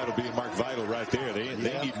Mark Vidal being Mark Vidal right there. They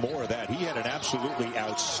need more of that. He had an absolutely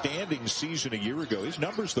outstanding season a year ago. His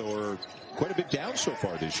numbers, though, are quite a bit down so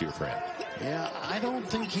far this year, Fran. Yeah, I don't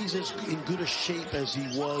think he's as in good a shape as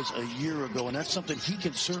he was a year ago, and that's something he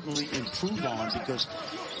can certainly improve on because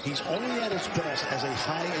he's only at his best as a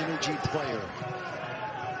high-energy player.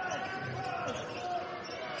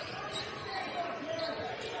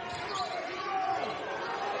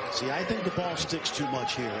 See, I think the ball sticks too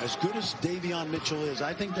much here. As good as Davion Mitchell is,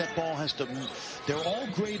 I think that ball has to move. They're all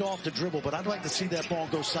great off the dribble, but I'd like to see that ball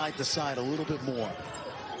go side to side a little bit more.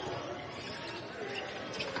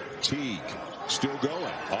 Teague still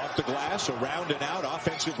going. Off the glass, around and out.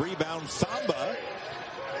 Offensive rebound, Thamba.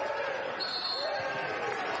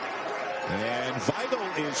 And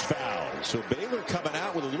Vidal is fouled. So Baylor coming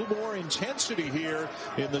out with a little more intensity here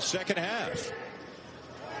in the second half.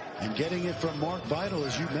 And getting it from Mark Vidal,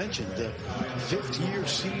 as you mentioned, the fifth-year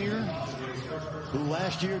senior who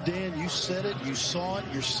last year, Dan, you said it, you saw it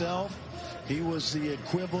yourself. He was the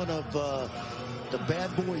equivalent of the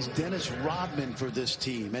bad boys Dennis Rodman for this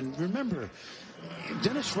team. And remember,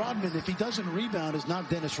 Dennis Rodman, if he doesn't rebound, is not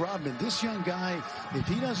Dennis Rodman. This young guy, if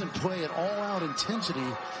he doesn't play at all-out intensity,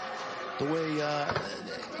 the way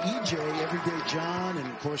EJ, Everyday John, and,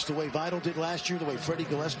 of course, the way Vidal did last year, the way Freddie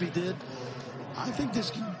Gillespie did, I think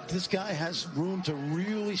this guy has room to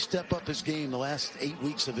really step up his game the last 8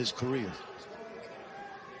 weeks of his career.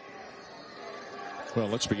 Well,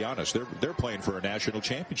 let's be honest. They're playing for a national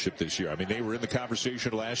championship this year. I mean, they were in the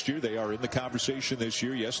conversation last year. They are in the conversation this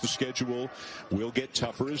year. Yes, the schedule will get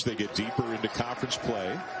tougher as they get deeper into conference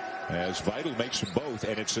play, as Vidal makes them both.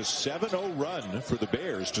 And it's a 7-0 run for the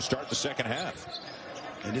Bears to start the second half.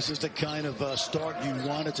 And this is the kind of start you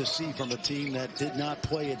wanted to see from a team that did not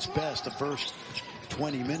play its best the first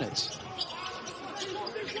 20 minutes.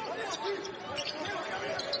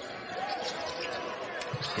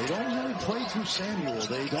 They don't really play through Samuel.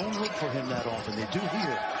 They don't look for him that often. They do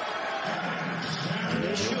here. And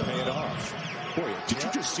they should pay it off. Boy, did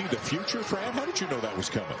you just see the future, Fran? How did you know that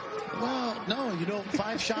was coming? Well, no,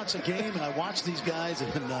 5 shots a game, and I watch these guys,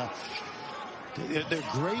 and they're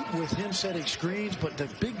great with him setting screens, but the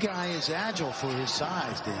big guy is agile for his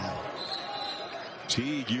size, Dan.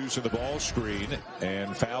 Teague using the ball screen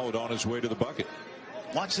and fouled on his way to the bucket.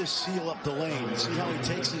 Watch this seal up the lane. See how he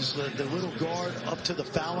takes his the little guard up to the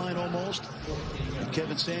foul line almost? And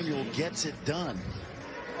Kevin Samuel gets it done.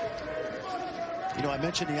 I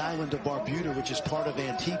mentioned the island of Barbuda, which is part of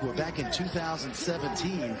Antigua. Back in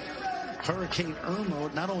 2017, Hurricane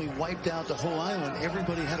Irma not only wiped out the whole island,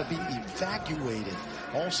 everybody had to be evacuated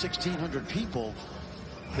all 1,600 people,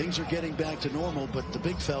 things are getting back to normal. But the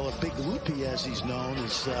big fella, Big Loopy as he's known,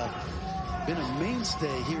 has been a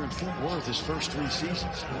mainstay here in Fort Worth his first 3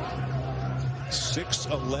 seasons.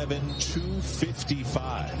 6'11",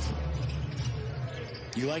 255.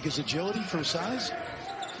 You like his agility for size?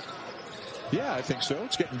 Yeah, I think so.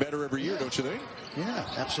 It's getting better every year, don't you think? Yeah,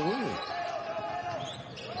 absolutely.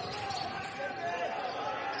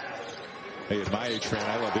 Hey, at my age, Fran,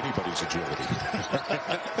 I love anybody's agility.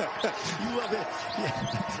 You love it.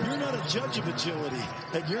 Yeah. You're not a judge of agility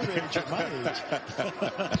at your age or my age.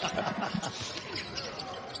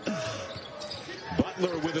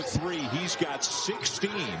 Butler with a 3. He's got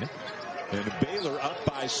 16. And Baylor up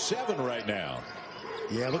by 7 right now.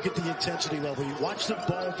 Yeah, look at the intensity level. You watch the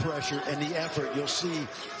ball pressure and the effort. You'll see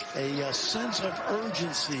a sense of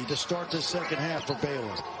urgency to start the second half for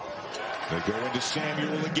Baylor. They go into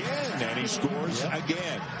Samuel again, and he scores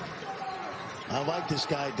again. I like this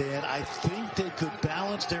guy, Dan. I think they could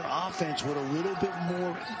balance their offense with a little bit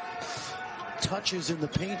more touches in the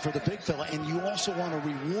paint for the big fella, and you also want to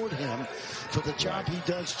reward him for the job he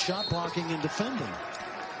does shot blocking and defending.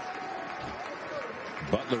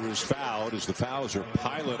 Butler is fouled as the fouls are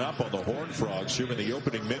piling up on the Horned Frogs here in the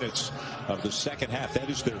opening minutes of the second half. That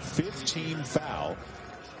is their 15th foul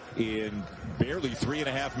in barely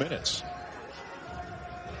 3.5 minutes.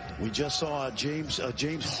 We just saw a James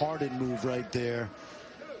Harden move right there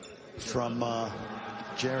from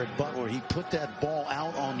Jared Butler. He put that ball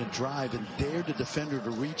out on the drive and dared the defender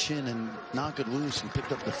to reach in and knock it loose and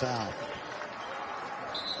picked up the foul.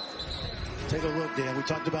 Take a look, Dan. We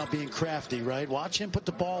talked about being crafty, right? Watch him put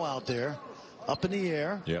the ball out there, up in the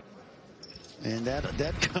air. Yep. And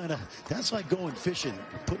that's like going fishing,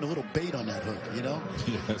 putting a little bait on that hook, you know?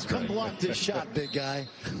 Yeah, that's Come right. block this shot, big guy.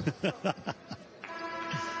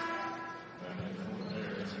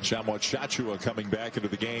 Shamwat Shachua coming back into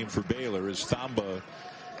the game for Baylor as Thamba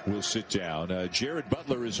will sit down. Jared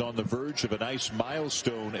Butler is on the verge of a nice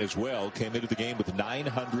milestone as well. Came into the game with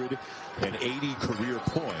 980 career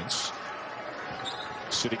points.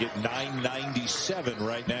 Sitting at 997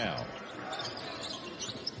 right now.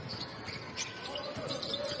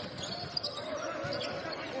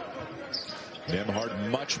 Nembhard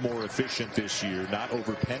much more efficient this year, not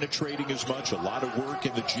over penetrating as much, a lot of work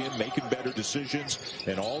in the gym, making better decisions,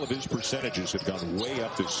 and all of his percentages have gone way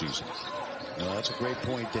up this season. No, that's a great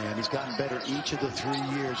point, Dan. He's gotten better each of the 3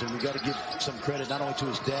 years, and we got to give some credit not only to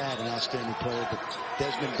his dad, an outstanding player, but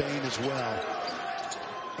Desmond Bain as well.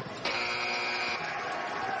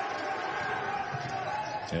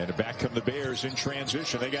 And back come the Bears in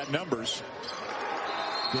transition. They got numbers.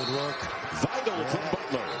 Good work. Vital from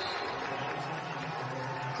Butler.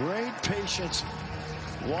 Great patience.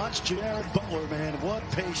 Watch Jared Butler, man. What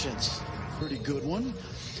patience. Pretty good one.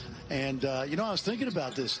 And, you know, I was thinking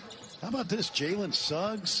about this. How about this? Jalen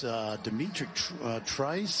Suggs, Dimitri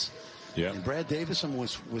Trice, and Brad Davis from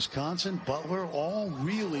Wisconsin, Butler, all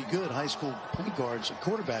really good high school point guards and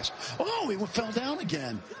quarterbacks. Oh, he fell down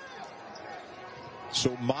again.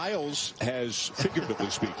 So Miles has, figuratively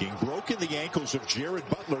speaking, broken the ankles of Jared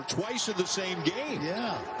Butler twice in the same game.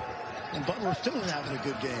 Yeah. And Butler still is having a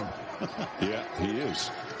good game. Yeah, he is.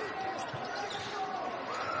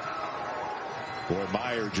 Boy,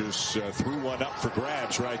 Meyer just threw one up for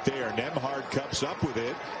grabs right there. Nembhard comes up with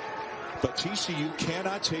it. But TCU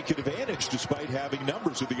cannot take advantage despite having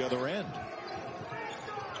numbers at the other end.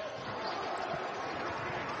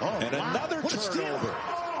 Oh, and wow. another turnover.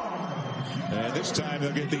 And this time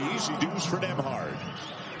they'll get the easy deuce for Nembhard.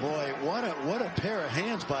 Boy, what a pair of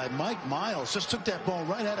hands by Mike Miles. Just took that ball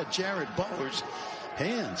right out of Jared Butler's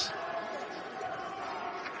hands.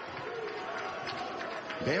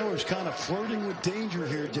 Baylor's kind of flirting with danger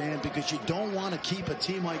here, Dan, because you don't want to keep a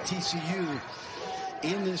team like TCU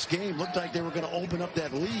in this game. Looked like they were going to open up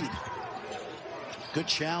that lead. Good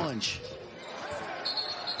challenge.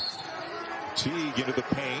 Teague into the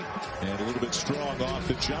paint and a little bit strong off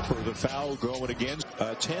the jumper. The foul going against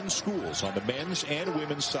 10 schools on the men's and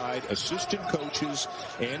women's side, assistant coaches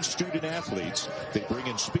and student athletes. They bring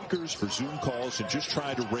in speakers for Zoom calls and just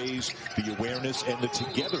try to raise the awareness and the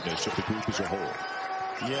togetherness of the group as a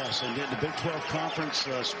whole. Yes, and in the Big 12 Conference,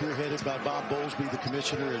 spearheaded by Bob Bowlesby, the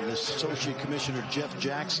commissioner, and the Associate Commissioner Jeff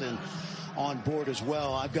Jackson on board as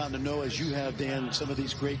well. I've gotten to know, as you have, Dan, some of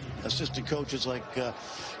these great assistant coaches like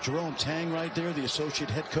Jerome Tang right there, the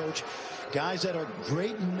associate head coach. Guys that are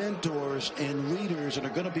great mentors and leaders and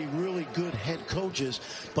are going to be really good head coaches.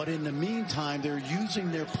 But in the meantime, they're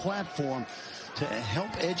using their platform to help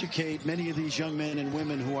educate many of these young men and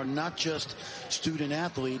women who are not just student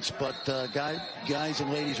athletes, but guys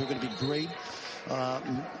and ladies who are going to be great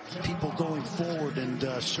people going forward and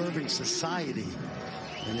serving society.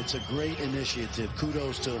 And it's a great initiative.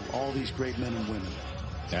 Kudos to all these great men and women.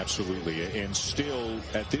 Absolutely. And still,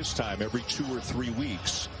 at this time, every 2 or 3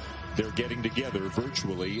 weeks, they're getting together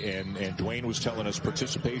virtually, and Dwayne was telling us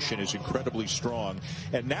participation is incredibly strong.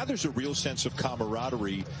 And now there's a real sense of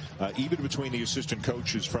camaraderie, even between the assistant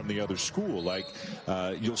coaches from the other school. Like,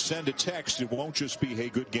 you'll send a text, it won't just be, hey,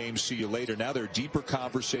 good game, see you later. Now there are deeper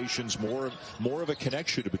conversations, more of a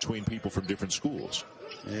connection between people from different schools.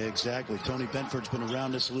 Exactly. Tony Benford's been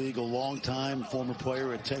around this league a long time, former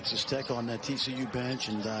player at Texas Tech on that TCU bench,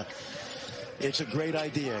 and it's a great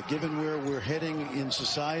idea, given where we're heading in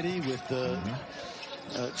society with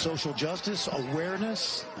social justice,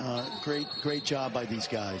 awareness. Great job by these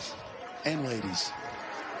guys and ladies.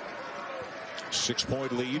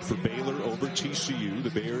 6-point lead for Baylor over TCU.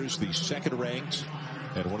 The Bears, the second ranked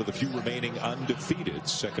and one of the few remaining undefeated.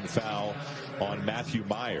 Second foul on Matthew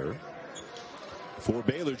Meyer. For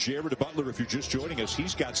Baylor, Jared Butler, if you're just joining us,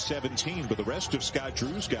 he's got 17, but the rest of Scott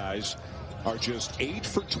Drew's guys are just 8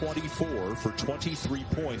 for 24 for 23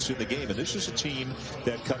 points in the game. And this is a team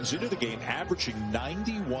that comes into the game averaging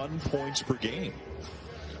 91 points per game.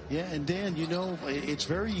 Yeah, and Dan, you know, it's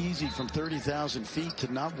very easy from 30,000 feet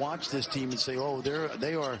to not watch this team and say, oh,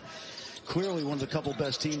 they are clearly one of the couple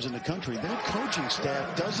best teams in the country. Their coaching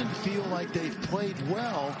staff doesn't feel like they've played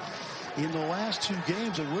well in the last 2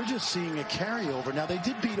 games, and we're just seeing a carryover. Now, they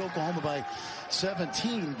did beat Oklahoma by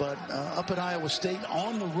 17, but up at Iowa State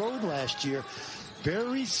on the road last year,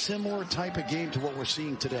 very similar type of game to what we're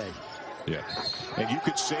seeing today. Yeah, and you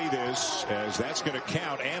could say this, as that's going to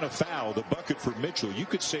count, and a foul, the bucket for Mitchell. You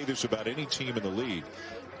could say this about any team in the league.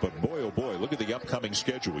 But boy, oh boy, look at the upcoming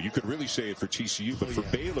schedule. You could really say it for TCU, but for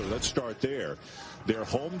Baylor, let's start there. They're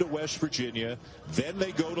home to West Virginia. Then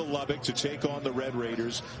they go to Lubbock to take on the Red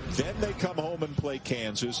Raiders. Then they come home and play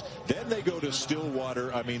Kansas. Then they go to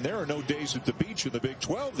Stillwater. I mean, there are no days at the beach in the Big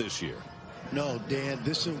 12 this year. No, Dan,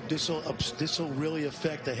 this will really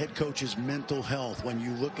affect the head coach's mental health when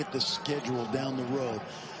you look at the schedule down the road.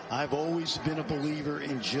 I've always been a believer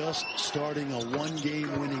in just starting a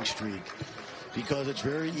 1-game winning streak, because it's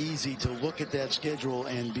very easy to look at that schedule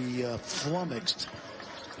and be flummoxed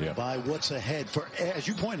by what's ahead, for, as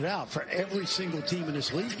you pointed out, for every single team in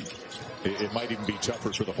this league. It might even be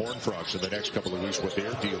tougher for the Horned Frogs in the next couple of weeks, what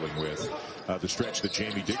they're dealing with. The stretch that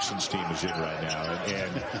Jamie Dixon's team is in right now.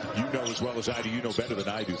 And you know as well as I do, you know better than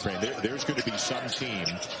I do, Fran, there's going to be some team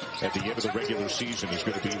at the end of the regular season is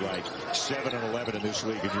going to be like 7-11 in this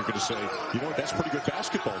league. And you're going to say, you know what, that's a pretty good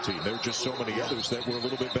basketball team. There are just so many others that were a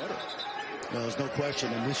little bit better. No, there's no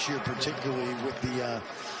question. And this year, particularly with the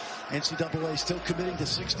NCAA still committing to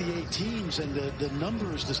 68 teams, and the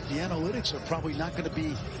numbers, the analytics are probably not going to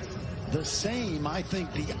be the same. I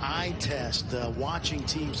think the eye test, watching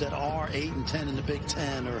teams that are 8-10 in the Big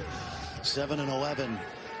 10 or 7-11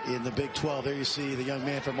 in the Big 12. There you see the young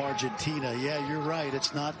man from Argentina. Yeah, you're right.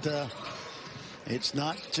 It's not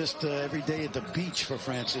just every day at the beach for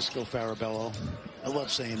Francisco Farabello. I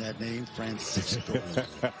love saying that name, Francisco.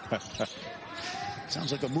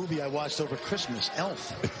 Sounds like a movie I watched over Christmas,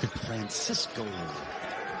 Elf. Francisco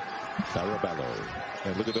Farabello.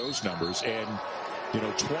 And look at those numbers. And, you know,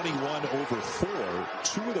 21 over 4.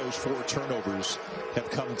 2 of those 4 turnovers have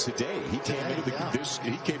come today. He came into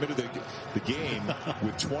the game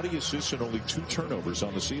with 20 assists and only 2 turnovers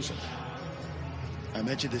on the season. I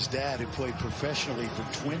mentioned his dad, who played professionally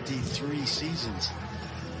for 23 seasons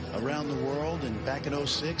around the world, and back in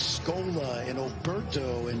 06, Scola and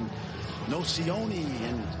Oberto and Nocioni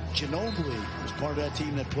and Ginobili was part of that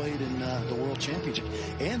team that played in the World Championship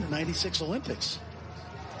and the 96 Olympics.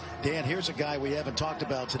 Dan, here's a guy we haven't talked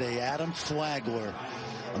about today, Adam Flagler.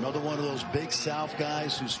 Another one of those big South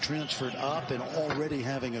guys who's transferred up and already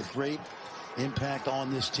having a great impact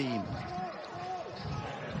on this team.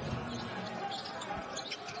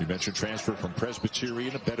 You mentioned transfer from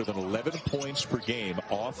Presbyterian, better than 11 points per game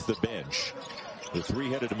off the bench. The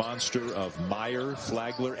three-headed monster of Meyer,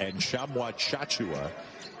 Flagler, and Shamwa Chachua.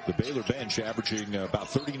 The Baylor bench averaging about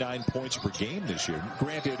 39 points per game this year.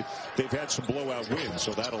 Granted, they've had some blowout wins,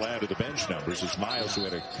 so that'll add to the bench numbers, as Miles, who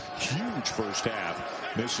had a huge first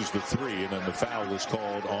half, misses the 3, and then the foul is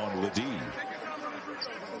called on Ledee.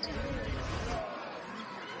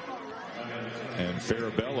 And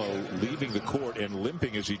Farabello leaving the court and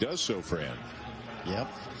limping as he does so, Fran. Yep.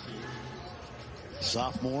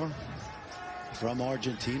 Sophomore from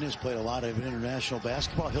Argentina, has played a lot of international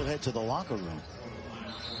basketball. He'll head to the locker room.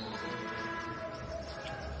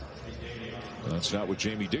 That's not what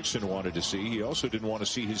Jamie Dixon wanted to see. He also didn't want to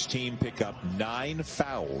see his team pick up 9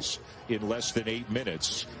 fouls in less than 8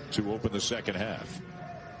 minutes to open the second half.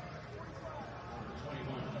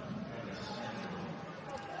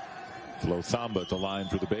 Flo Thamba at the line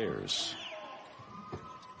for the Bears.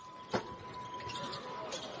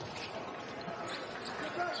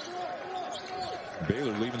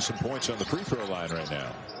 Baylor leaving some points on the free throw line right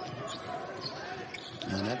now.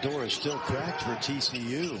 And that door is still cracked for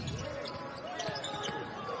TCU.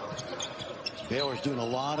 Baylor's doing a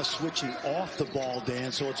lot of switching off the ball,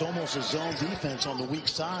 Dan, so it's almost a zone defense on the weak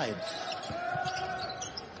side.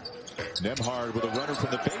 Nembhard with a runner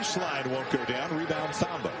from the baseline won't go down. Rebound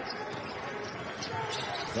Thamba.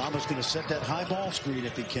 Thamba's going to set that high ball screen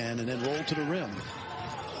if he can and then roll to the rim.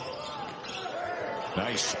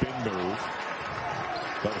 Nice spin move.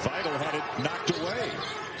 But Vital had it knocked away.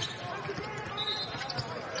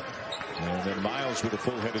 And then Miles with a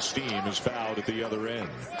full head of steam is fouled at the other end.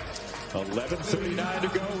 11:39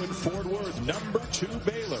 to go in Fort Worth. Number 2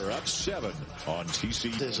 Baylor up 7 on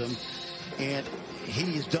TCU. And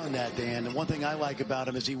he's done that, Dan. And one thing I like about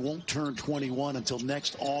him is he won't turn 21 until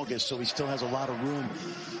next August, so he still has a lot of room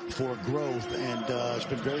for growth. And it's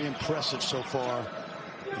been very impressive so far.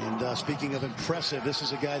 And speaking of impressive, this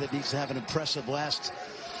is a guy that needs to have an impressive last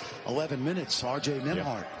 11 minutes, R.J.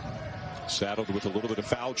 Nembhard. Saddled with a little bit of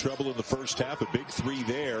foul trouble in the first half. A big 3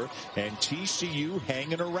 there. And TCU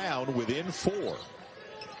hanging around within 4.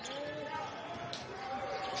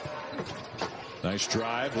 Nice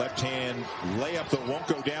drive. Left hand layup that won't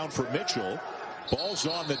go down for Mitchell. Ball's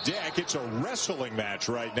on the deck. It's a wrestling match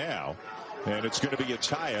right now. And it's going to be a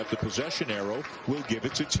tie-up. The possession arrow will give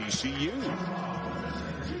it to TCU.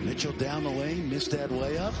 Mitchell down the lane, missed that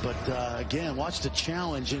layup. But again, watch the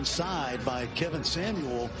challenge inside by Kevin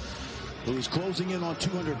Samuel, who's closing in on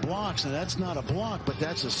 200 blocks. And that's not a block, but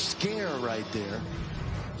that's a scare right there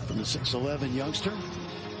from the 6'11 youngster.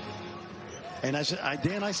 And I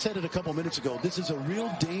said it a couple minutes ago. This is a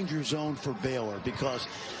real danger zone for Baylor because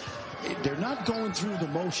they're not going through the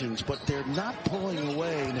motions, but they're not pulling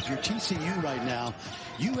away. And if you're TCU right now,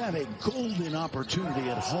 you have a golden opportunity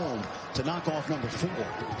at home to knock off number 4.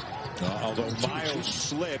 Although Miles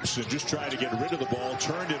slips and just tried to get rid of the ball,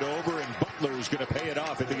 turned it over, and Butler is going to pay it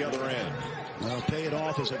off at the other end. Well, pay it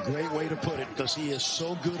off is a great way to put it because he is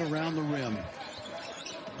so good around the rim.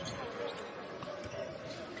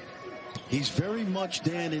 He's very much,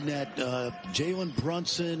 Dan, in that Jalen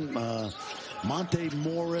Brunson, Monte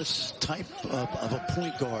Morris type of a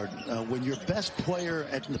point guard. When your best player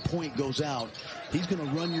at the point goes out, he's going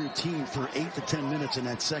to run your team for 8 to 10 minutes in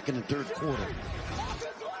that second and third quarter.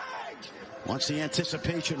 Watch the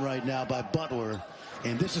anticipation right now by Butler.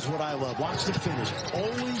 And this is what I love. Watch the finish.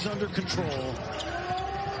 Always under control.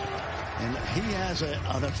 And he has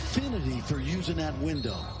an affinity for using that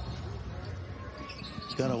window.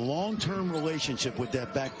 He's got a long-term relationship with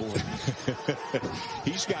that backboard.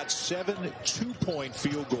 He's got 7 two-point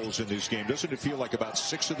field goals in this game. Doesn't it feel like about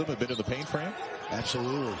 6 of them have been in the paint frame?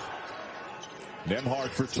 Absolutely. Nembhard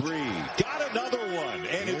for 3. Got another one,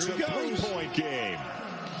 and it's a 3-point game.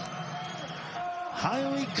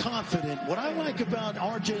 Highly confident. What I like about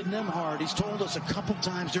R.J. Nembhard, he's told us a couple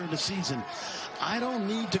times during the season, I don't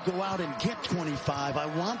need to go out and get 25. I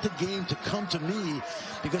want the game to come to me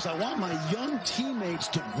because I want my young teammates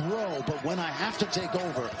to grow. But when I have to take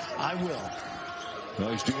over, I will.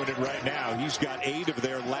 Well, he's doing it right now. He's got 8 of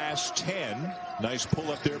their last 10. Nice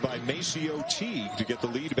pull up there by Maceo Teague to get the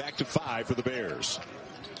lead back to 5 for the Bears.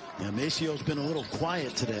 Yeah, Maceo's been a little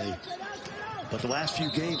quiet today. But the last few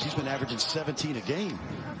games, he's been averaging 17 a game.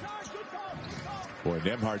 Boy,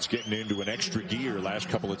 Nembhard's getting into an extra gear last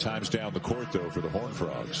couple of times down the court, though, for the Horned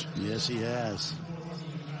Frogs. Yes, he has.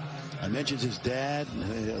 I mentioned his dad,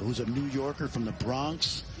 who's a New Yorker from the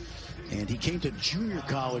Bronx. And he came to junior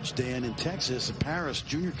college, Dan, in Texas, in Paris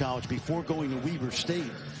Junior College, before going to Weber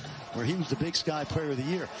State, where he was the Big Sky Player of the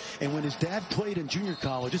Year. And when his dad played in junior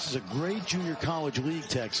college, this is a great junior college league,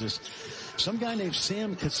 Texas. Some guy named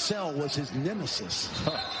Sam Cassell was his nemesis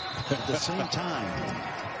at the same time.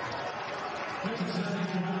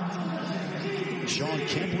 Sean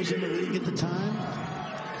Kemp was in the league at the time.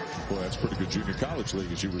 Boy, that's pretty good junior college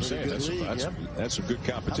league, as you were saying. That's some good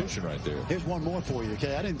competition right there. Here's one more for you,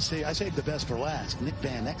 okay? I saved the best for last. Nick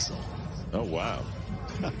Van Exel. Oh, wow.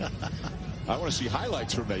 I want to see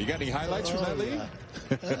highlights from that. You got any highlights from that league?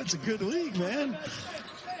 Yeah. That's a good league, man.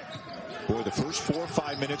 Boy, the first 4 or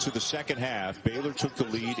 5 minutes of the second half, Baylor took the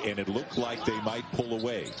lead, and it looked like they might pull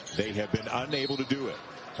away. They have been unable to do it.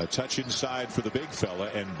 A touch inside for the big fella,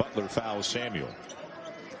 and Butler fouls Samuel.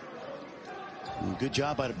 Good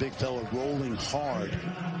job by the big fella rolling hard.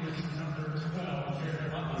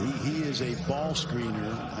 He is a ball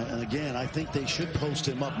screener. And again, I think they should post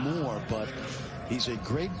him up more, but he's a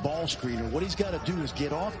great ball screener. What he's got to do is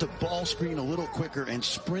get off the ball screen a little quicker and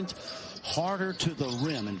sprint harder to the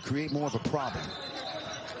rim and create more of a problem.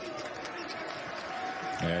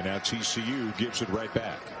 And now TCU gives it right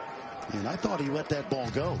back. And I thought he let that ball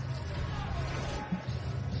go.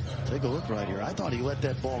 Take a look right here. I thought he let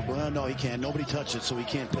that ball go. No, he can't. Nobody touched it, so he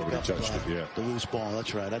can't pick up the loose ball.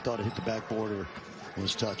 That's right. I thought it hit the backboard or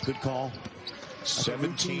was touched. Good call.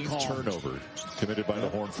 17 turnover committed by the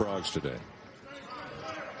Horned Frogs today.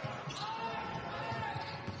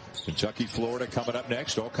 Kentucky, Florida coming up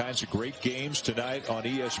next. All kinds of great games tonight on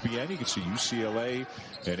ESPN. You can see UCLA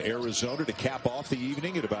and Arizona to cap off the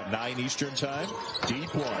evening at about 9 Eastern time.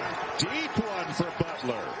 Deep one for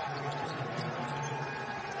Butler.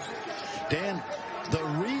 Dan, the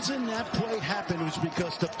reason that play happened was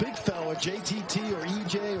because the big fella, JTT or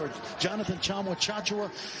EJ or Jonathan Chachua,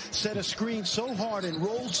 set a screen so hard and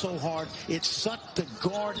rolled so hard, it sucked the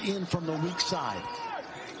guard in from the weak side.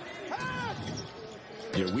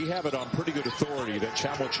 Yeah, we have it on pretty good authority that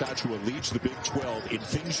Chachua leads the Big 12 in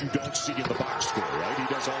things you don't see in the box score, right?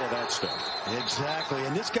 He does all of that stuff. Exactly,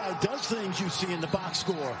 and this guy does things you see in the box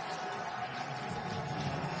score.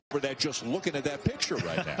 For that, just looking at that picture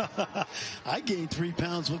right now. I gained 3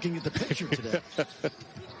 pounds looking at the picture today.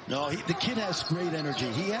 No, the kid has great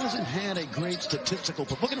energy. He hasn't had a great statistical,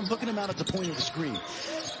 but look at him out at the point of the screen.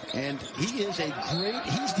 And he's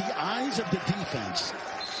the eyes of the defense.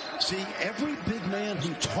 See, every big man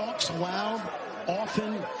who talks loud,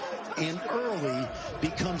 often, and early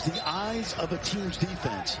becomes the eyes of a team's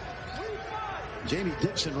defense. Jamie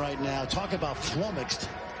Dixon right now, talk about flummoxed.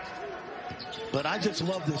 But I just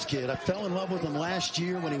love this kid. I fell in love with him last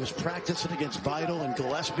year when he was practicing against Vital and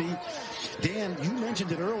Gillespie. Dan, you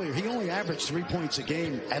mentioned it earlier. He only averaged 3 points a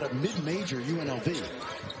game at a mid-major UNLV.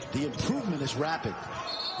 The improvement is rapid.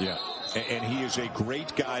 Yeah. And he is a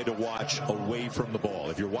great guy to watch away from the ball.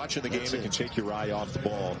 If you're watching the game and can take your eye off the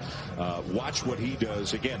ball, watch what he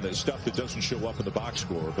does. Again, the stuff that doesn't show up in the box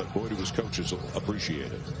score, but boy, do his coaches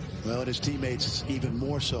appreciate it. Well, and his teammates even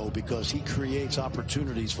more so, because he creates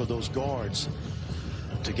opportunities for those guards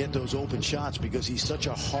to get those open shots because he's such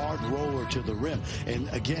a hard roller to the rim. And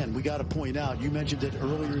again, we got to point out, you mentioned it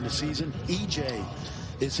earlier in the season, EJ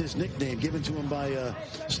is his nickname given to him by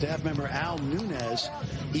staff member Al Nunez.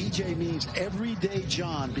 EJ means everyday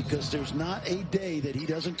John, because there's not a day that he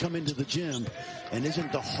doesn't come into the gym and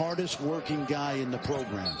isn't the hardest working guy in the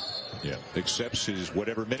program. Yeah, accepts his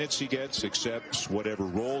whatever minutes he gets, accepts whatever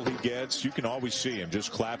role he gets. You can always see him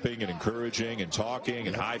just clapping and encouraging and talking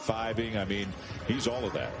and high-fiving. I mean, he's all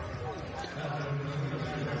of that.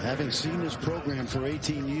 Having seen this program for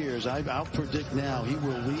 18 years, I'll predict now he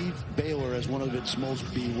will leave Baylor as one of its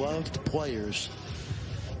most beloved players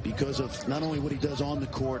because of not only what he does on the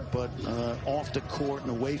court, but off the court and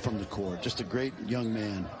away from the court. Just a great young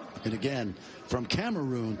man. And again, from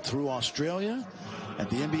Cameroon through Australia at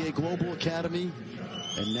the NBA Global Academy,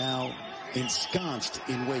 and now ensconced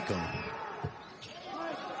in Waco.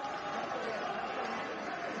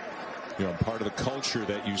 You know, part of the culture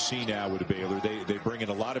that you see now with Baylor, they bring in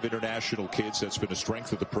a lot of international kids. That's been a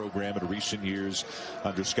strength of the program in recent years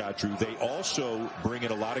under Scott Drew. They also bring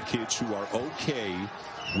in a lot of kids who are okay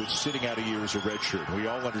with sitting out a year as a redshirt. We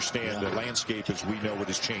all understand the landscape as we know it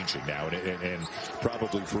is changing now, and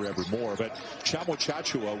probably forevermore. But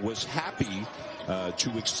Chachua was happy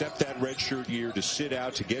to accept that redshirt year, to sit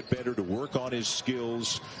out, to get better, to work on his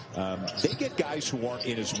skills. They get guys who aren't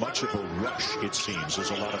in as much of a rush, it seems, as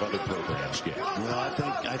a lot of other programs get. Well,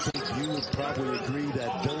 I think you would probably agree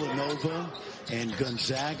that Villanova and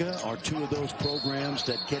Gonzaga are two of those programs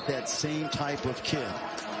that get that same type of kid.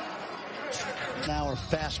 Now a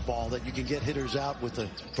fastball that you can get hitters out with a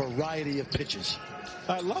variety of pitches.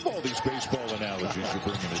 I love all these baseball analogies you're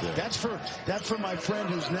bringing today. That's for my friend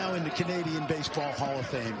who's now in the Canadian Baseball Hall of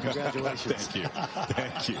Fame. Congratulations. Thank you.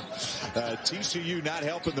 Thank you. TCU not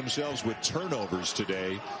helping themselves with turnovers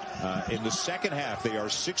today. In the second half, they are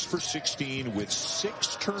 6 for 16 with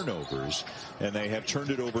 6 turnovers, and they have turned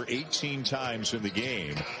it over 18 times in the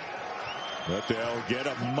game. But they'll get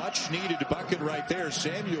a much-needed bucket right there.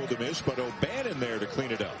 Samuel the miss, but O'Bannon there to clean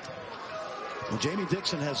it up. Well, Jamie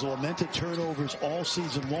Dixon has lamented turnovers all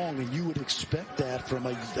season long, and you would expect that from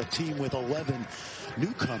a team with 11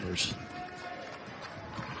 newcomers.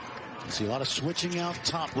 You see a lot of switching out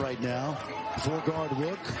top right now. 4-guard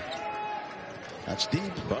look. That's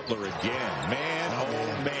deep. Butler again. Man,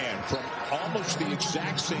 oh man. From almost the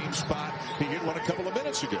exact same spot he hit one a couple of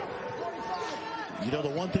minutes ago. You know, the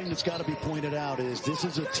one thing that's got to be pointed out is this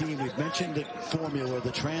is a team, we've mentioned the formula,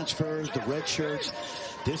 the transfers, the red shirts.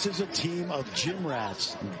 This is a team of gym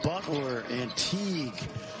rats. Butler and Teague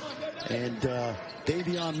and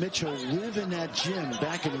Davion Mitchell live in that gym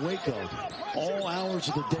back in Waco all hours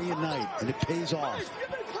of the day and night, and it pays off.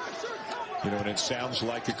 You know, and it sounds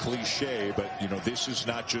like a cliche, but, you know, this is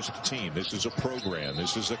not just a team. This is a program.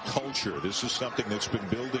 This is a culture. This is something that's been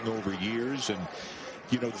building over years. And,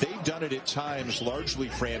 you know, they've done it at times largely,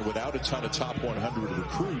 Fran, without a ton of top 100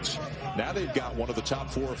 recruits. Now they've got one of the top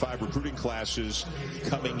 4 or 5 recruiting classes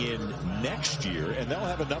coming in next year, and they'll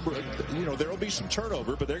have a number of, you know, there will be some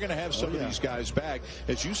turnover, but they're going to have some of these guys back.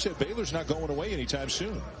 As you said, Baylor's not going away anytime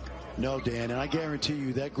soon. No, Dan, and I guarantee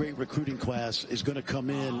you that great recruiting class is going to come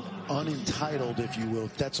in unentitled, if you will,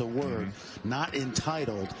 if that's a word, not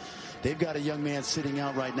entitled. They've got a young man sitting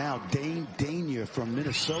out right now, Dane Dania from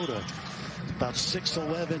Minnesota, about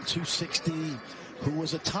 6'11", 260, who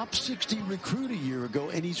was a top 60 recruit a year ago,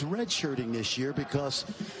 and he's redshirting this year because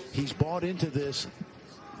he's bought into this.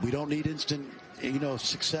 We don't need instant, you know,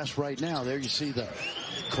 success right now. There you see the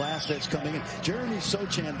class that's coming in. Jeremy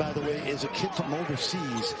Sochan, by the way, is a kid from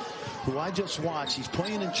overseas who I just watched. He's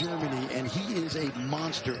playing in Germany, and he is a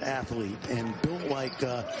monster athlete and built like,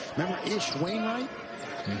 remember Ish Wainwright?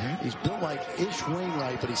 He's built like Ish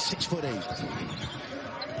Wainwright, but he's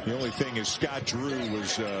 6'8". The only thing is Scott Drew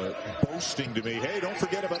was boasting to me, hey, don't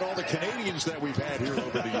forget about all the Canadians that we've had here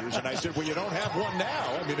over the years. And I said, well, you don't have one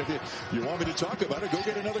now. I mean, if you want me to talk about it, go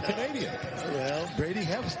get another Canadian. Well, Brady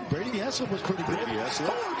Hessel was pretty good.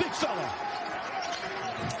 Oh, big fella.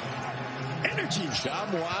 Energy.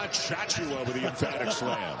 Tchamwa Tchatchoua with the emphatic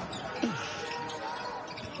slam.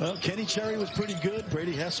 Well, Kenny Cherry was pretty good.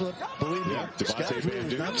 Brady Hessel, believe me. Scott Drew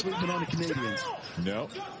was not sleeping on the Canadians. No.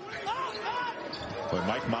 But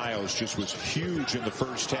Mike Miles just was huge in the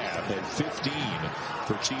first half. Had 15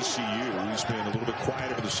 for TCU. He's been a little bit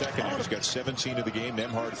quieter for the second half. He's got 17 in the game.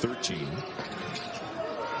 Nembhard 13.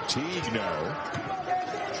 Teague, no.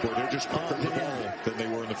 Boy, they're just quicker to the ball than they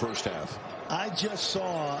were in the first half. I just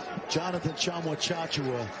saw Jonathan Tchamwa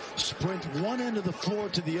Tchatchoua sprint one end of the floor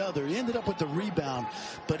to the other. He ended up with the rebound,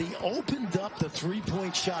 but he opened up the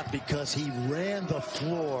three-point shot because he ran the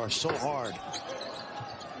floor so hard.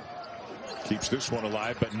 Keeps this one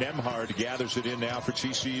alive, but Nembhard gathers it in now for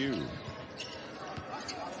TCU.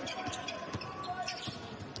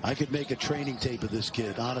 I could make a training tape of this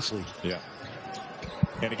kid, honestly. Yeah.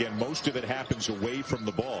 And again, most of it happens away from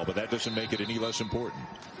the ball, but that doesn't make it any less important.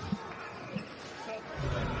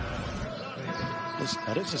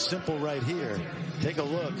 Now this is simple right here. Take a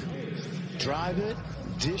look. Drive it,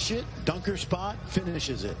 dish it, dunker spot,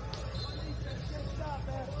 finishes it.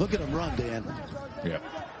 Look at him run, Dan. Yeah.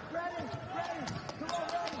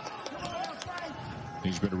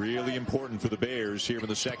 He's been really important for the Bears here in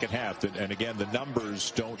the second half. And again, the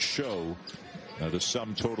numbers don't show the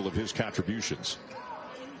sum total of his contributions.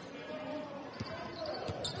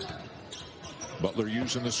 Butler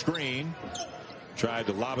using the screen. Tried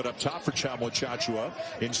to lob it up top for Tchamwa Tchatchoua.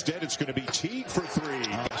 Instead, it's going to be Teague for three.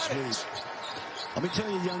 Oh, sweet. Let me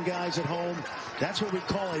tell you, young guys at home, that's what we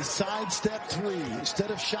call a sidestep three.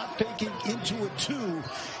 Instead of shot faking into a two,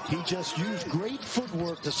 he just used great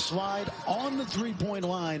footwork to slide on the three-point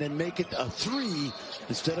line and make it a three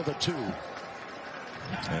instead of a two.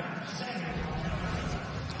 Yeah.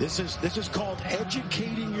 This is called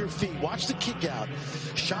educating your feet. Watch the kick out.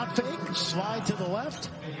 Shot fake, slide to the left,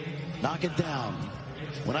 knock it down.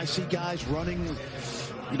 When I see guys running,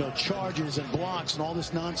 you know, charges and blocks and all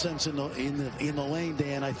this nonsense in the lane,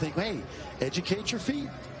 Dan, I think, hey, educate your feet.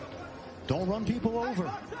 Don't run people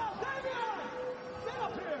over.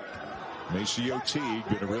 Maceo Teague,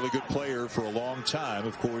 been a really good player for a long time.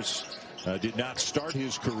 Of course, did not start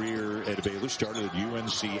his career at Baylor. Started at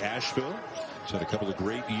UNC Asheville. He's had a couple of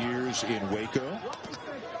great years in Waco.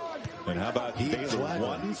 And how about Baylor?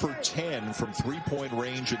 1 for 10 from three-point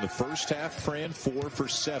range in the first half. Fran, 4 for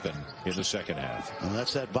 7 in the second half. Well,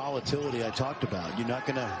 that's that volatility I talked about. You're not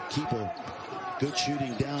going to keep a good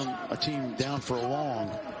shooting down, a team down for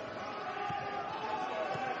long.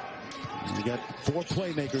 You got 4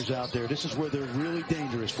 playmakers out there. This is where they're really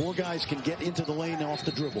dangerous. 4 guys can get into the lane off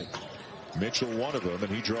the dribble. Mitchell, one of them,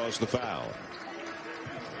 and he draws the foul.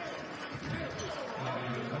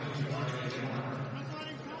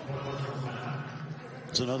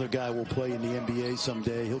 It's another guy will play in the NBA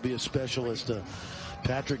someday. He'll be a specialist.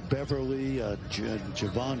 Patrick Beverly,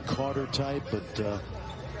 Javon Carter type, but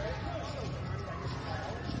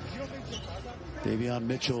Davion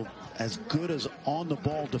Mitchell, as good as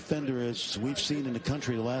on-the-ball defender as we've seen in the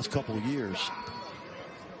country the last couple of years.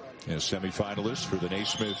 And a semifinalist for the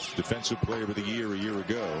Naismith Defensive Player of the Year a year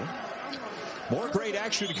ago. More great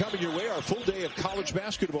action coming your way. Our full day of college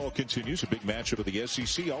basketball continues. A big matchup of the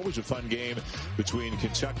SEC. Always a fun game between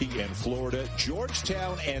Kentucky and Florida.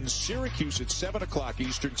 Georgetown and Syracuse at 7 o'clock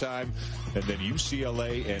Eastern time. And then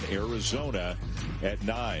UCLA and Arizona at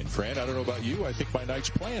 9. Fran, I don't know about you. I think my night's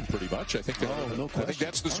planned pretty much. I think, no I think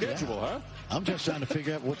that's the schedule, huh? I'm just trying to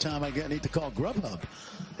figure out what time I need to call Grubhub.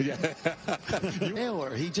 Yeah.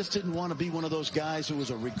 Baylor, he just didn't want to be one of those guys who was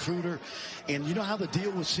a recruiter. And you know how the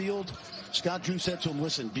deal was sealed? Scott Drew said to him,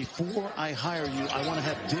 listen, before I hire you, I want to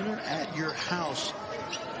have dinner at your house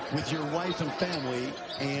with your wife and family.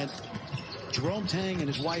 And Jerome Tang and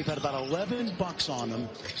his wife had about $11 on them.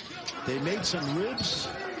 They made some ribs,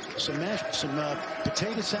 some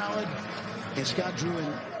potato salad, and Scott Drew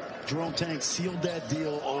and Jerome Tang sealed that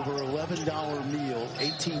deal over $11 meal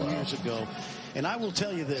 18 years ago. And I will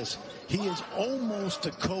tell you this, he is almost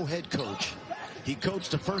a co-head coach. He coached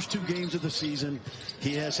the first 2 games of the season.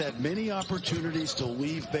 He has had many opportunities to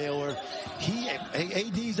leave Baylor.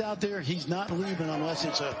 AD's out there. He's not leaving unless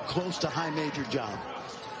it's a close to high major job.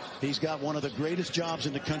 He's got one of the greatest jobs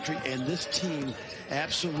in the country, and this team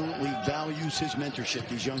absolutely values his mentorship,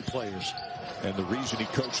 these young players. And the reason he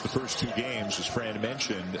coached the first 2 games, as Fran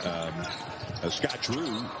mentioned, Scott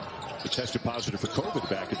Drew tested positive for COVID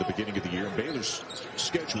back at the beginning of the year, and Baylor's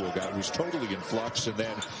schedule was totally in flux. And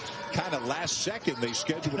then kind of last second, they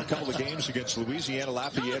scheduled a couple of games against Louisiana,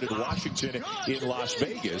 Lafayette, and Washington in Las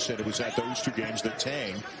Vegas. And it was at those 2 games that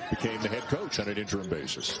Tang became the head coach on an interim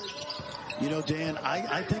basis. You know, Dan,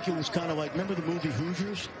 I think it was kind of like, remember the movie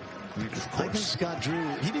Hoosiers? I think Scott Drew,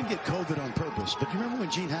 he didn't get COVID on purpose. But you remember when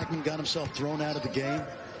Gene Hackman got himself thrown out of the game?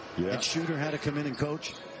 Yeah. And Shooter had to come in and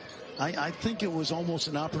coach? I think it was almost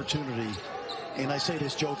an opportunity, and I say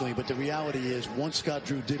this jokingly, but the reality is once Scott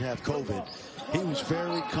Drew did have COVID, he was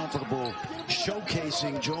very comfortable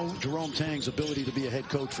showcasing Jerome Tang's ability to be a head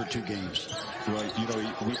coach for 2 games. Right. You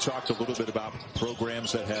know, we talked a little bit about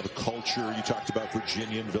programs that have a culture. You talked about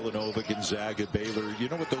Virginia and Villanova, Gonzaga, Baylor. You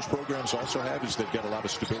know what those programs also have is they've got a lot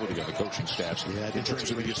of stability on the coaching staffs in terms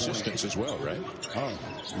of the assistants as well, right? Oh,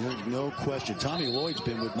 no question. Tommy Lloyd's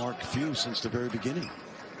been with Mark Few since the very beginning.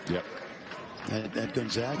 Yep. At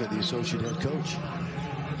Gonzaga, the associate head coach.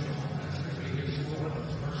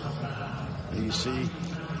 And you see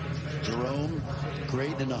Jerome,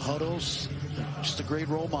 great in the huddles, just a great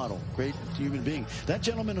role model, great human being. That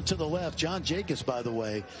gentleman to the left, John Jacobs, by the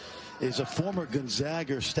way, is a former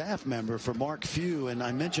Gonzaga staff member for Mark Few. And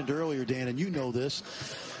I mentioned earlier, Dan, and you know this,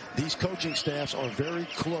 these coaching staffs are very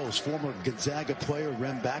close. Former Gonzaga player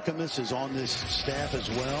Rem Bakamus is on this staff as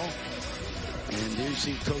well. And there you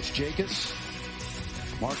see Coach Jacobs.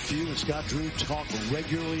 Mark Few and Scott Drew talk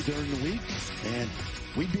regularly during the week. And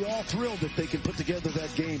we'd be all thrilled if they can put together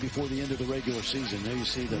that game before the end of the regular season. There you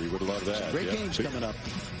see we would love that. Great games coming up.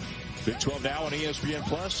 Big 12 Now on ESPN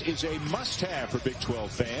Plus is a must-have for Big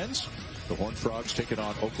 12 fans. The Horned Frogs taking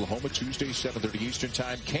on Oklahoma Tuesday, 7:30 Eastern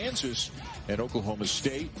Time. Kansas and Oklahoma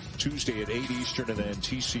State Tuesday at 8 Eastern, and then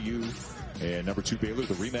TCU and number 2 Baylor,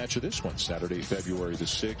 the rematch of this one, Saturday, February the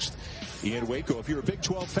 6th in Waco. If you're a Big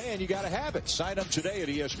 12 fan, you got to have it. Sign up today at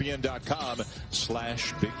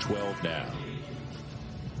ESPN.com/Big 12 Now.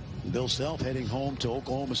 Bill Self heading home to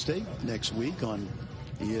Oklahoma State next week on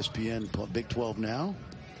ESPN Big 12 Now.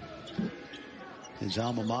 His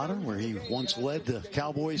alma mater, where he once led the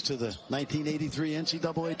Cowboys to the 1983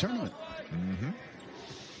 NCAA tournament.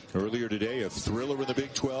 Earlier today, a thriller in the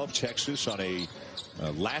Big 12. Texas on a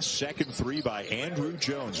last-second 3 by Andrew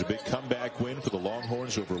Jones. A big comeback win for the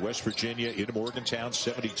Longhorns over West Virginia in Morgantown,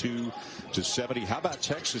 72-70. How about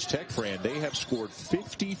Texas Tech, Fran? They have scored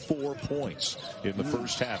 54 points in the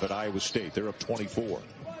first half at Iowa State. They're up 24.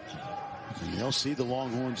 And they'll see the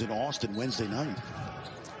Longhorns in Austin Wednesday night.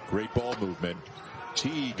 Great ball movement.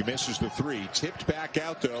 Teague misses the 3. Tipped back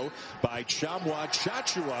out, though, by Tchamwa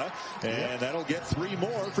Tchatchoua. And that'll get 3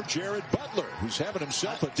 more for Jared Butler, who's having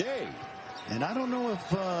himself a day. And I don't know if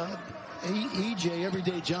EJ,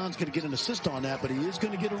 Everyday John's going to get an assist on that, but he is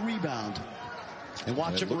going to get a rebound. And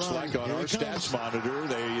watch him run. It looks like on our stats monitor,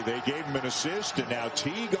 they gave him an assist, and now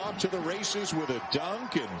Teague off to the races with a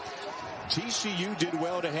dunk. And TCU did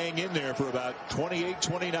well to hang in there for about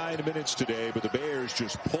 28-29 minutes today, but the Bears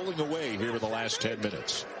just pulling away here in the last 10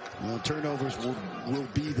 minutes. Well, turnovers will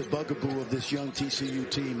be the bugaboo of this young TCU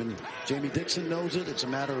team, and Jamie Dixon knows it. It's a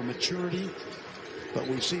matter of maturity, but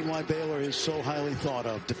we've seen why Baylor is so highly thought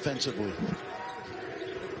of defensively.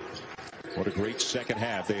 What a great second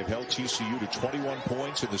half. They have held TCU to 21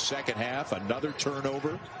 points in the second half. Another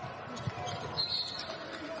turnover.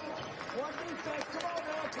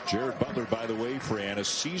 Jared Butler, by the way, Fran, a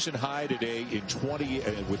season high today in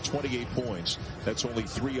with 28 points. That's only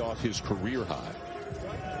 3 off his career high.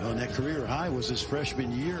 Well, and that career high was his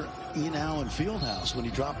freshman year in Allen Fieldhouse when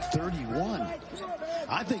he dropped 31.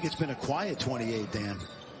 I think it's been a quiet 28, Dan,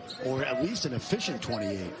 or at least an efficient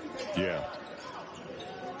 28. Yeah.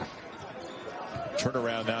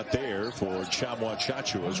 Turnaround out there for Tchamwa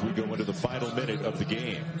Tchatchoua as we go into the final minute of the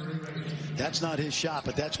game. That's not his shot,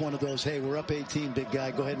 but that's one of those, hey, we're up 18, big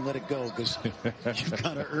guy, go ahead and let it go, because you've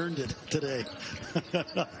kind of earned it today.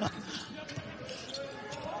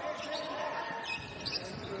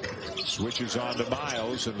 Switches on to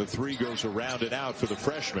Miles, and the 3 goes around and out for the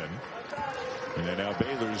freshman. And then now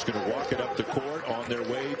Baylor is going to walk it up the court on their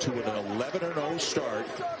way to an 11-0 start,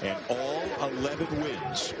 and all 11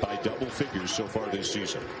 wins by double figures so far this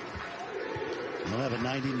season. They'll have a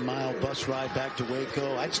 90-mile bus ride back to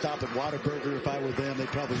Waco. I'd stop at Whataburger if I were them. They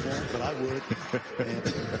probably won't, but I would.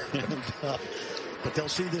 But they'll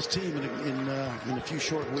see this team in a few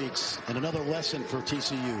short weeks. And another lesson for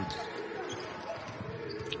TCU.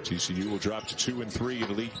 TCU will drop to 2-3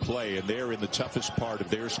 in league play, and they're in the toughest part of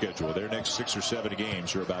their schedule. Their next 6 or 7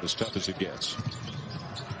 games are about as tough as it gets.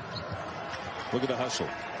 Look at the hustle.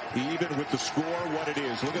 Even with the score what it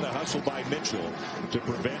is, look at the hustle by Mitchell to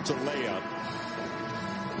prevent a layup.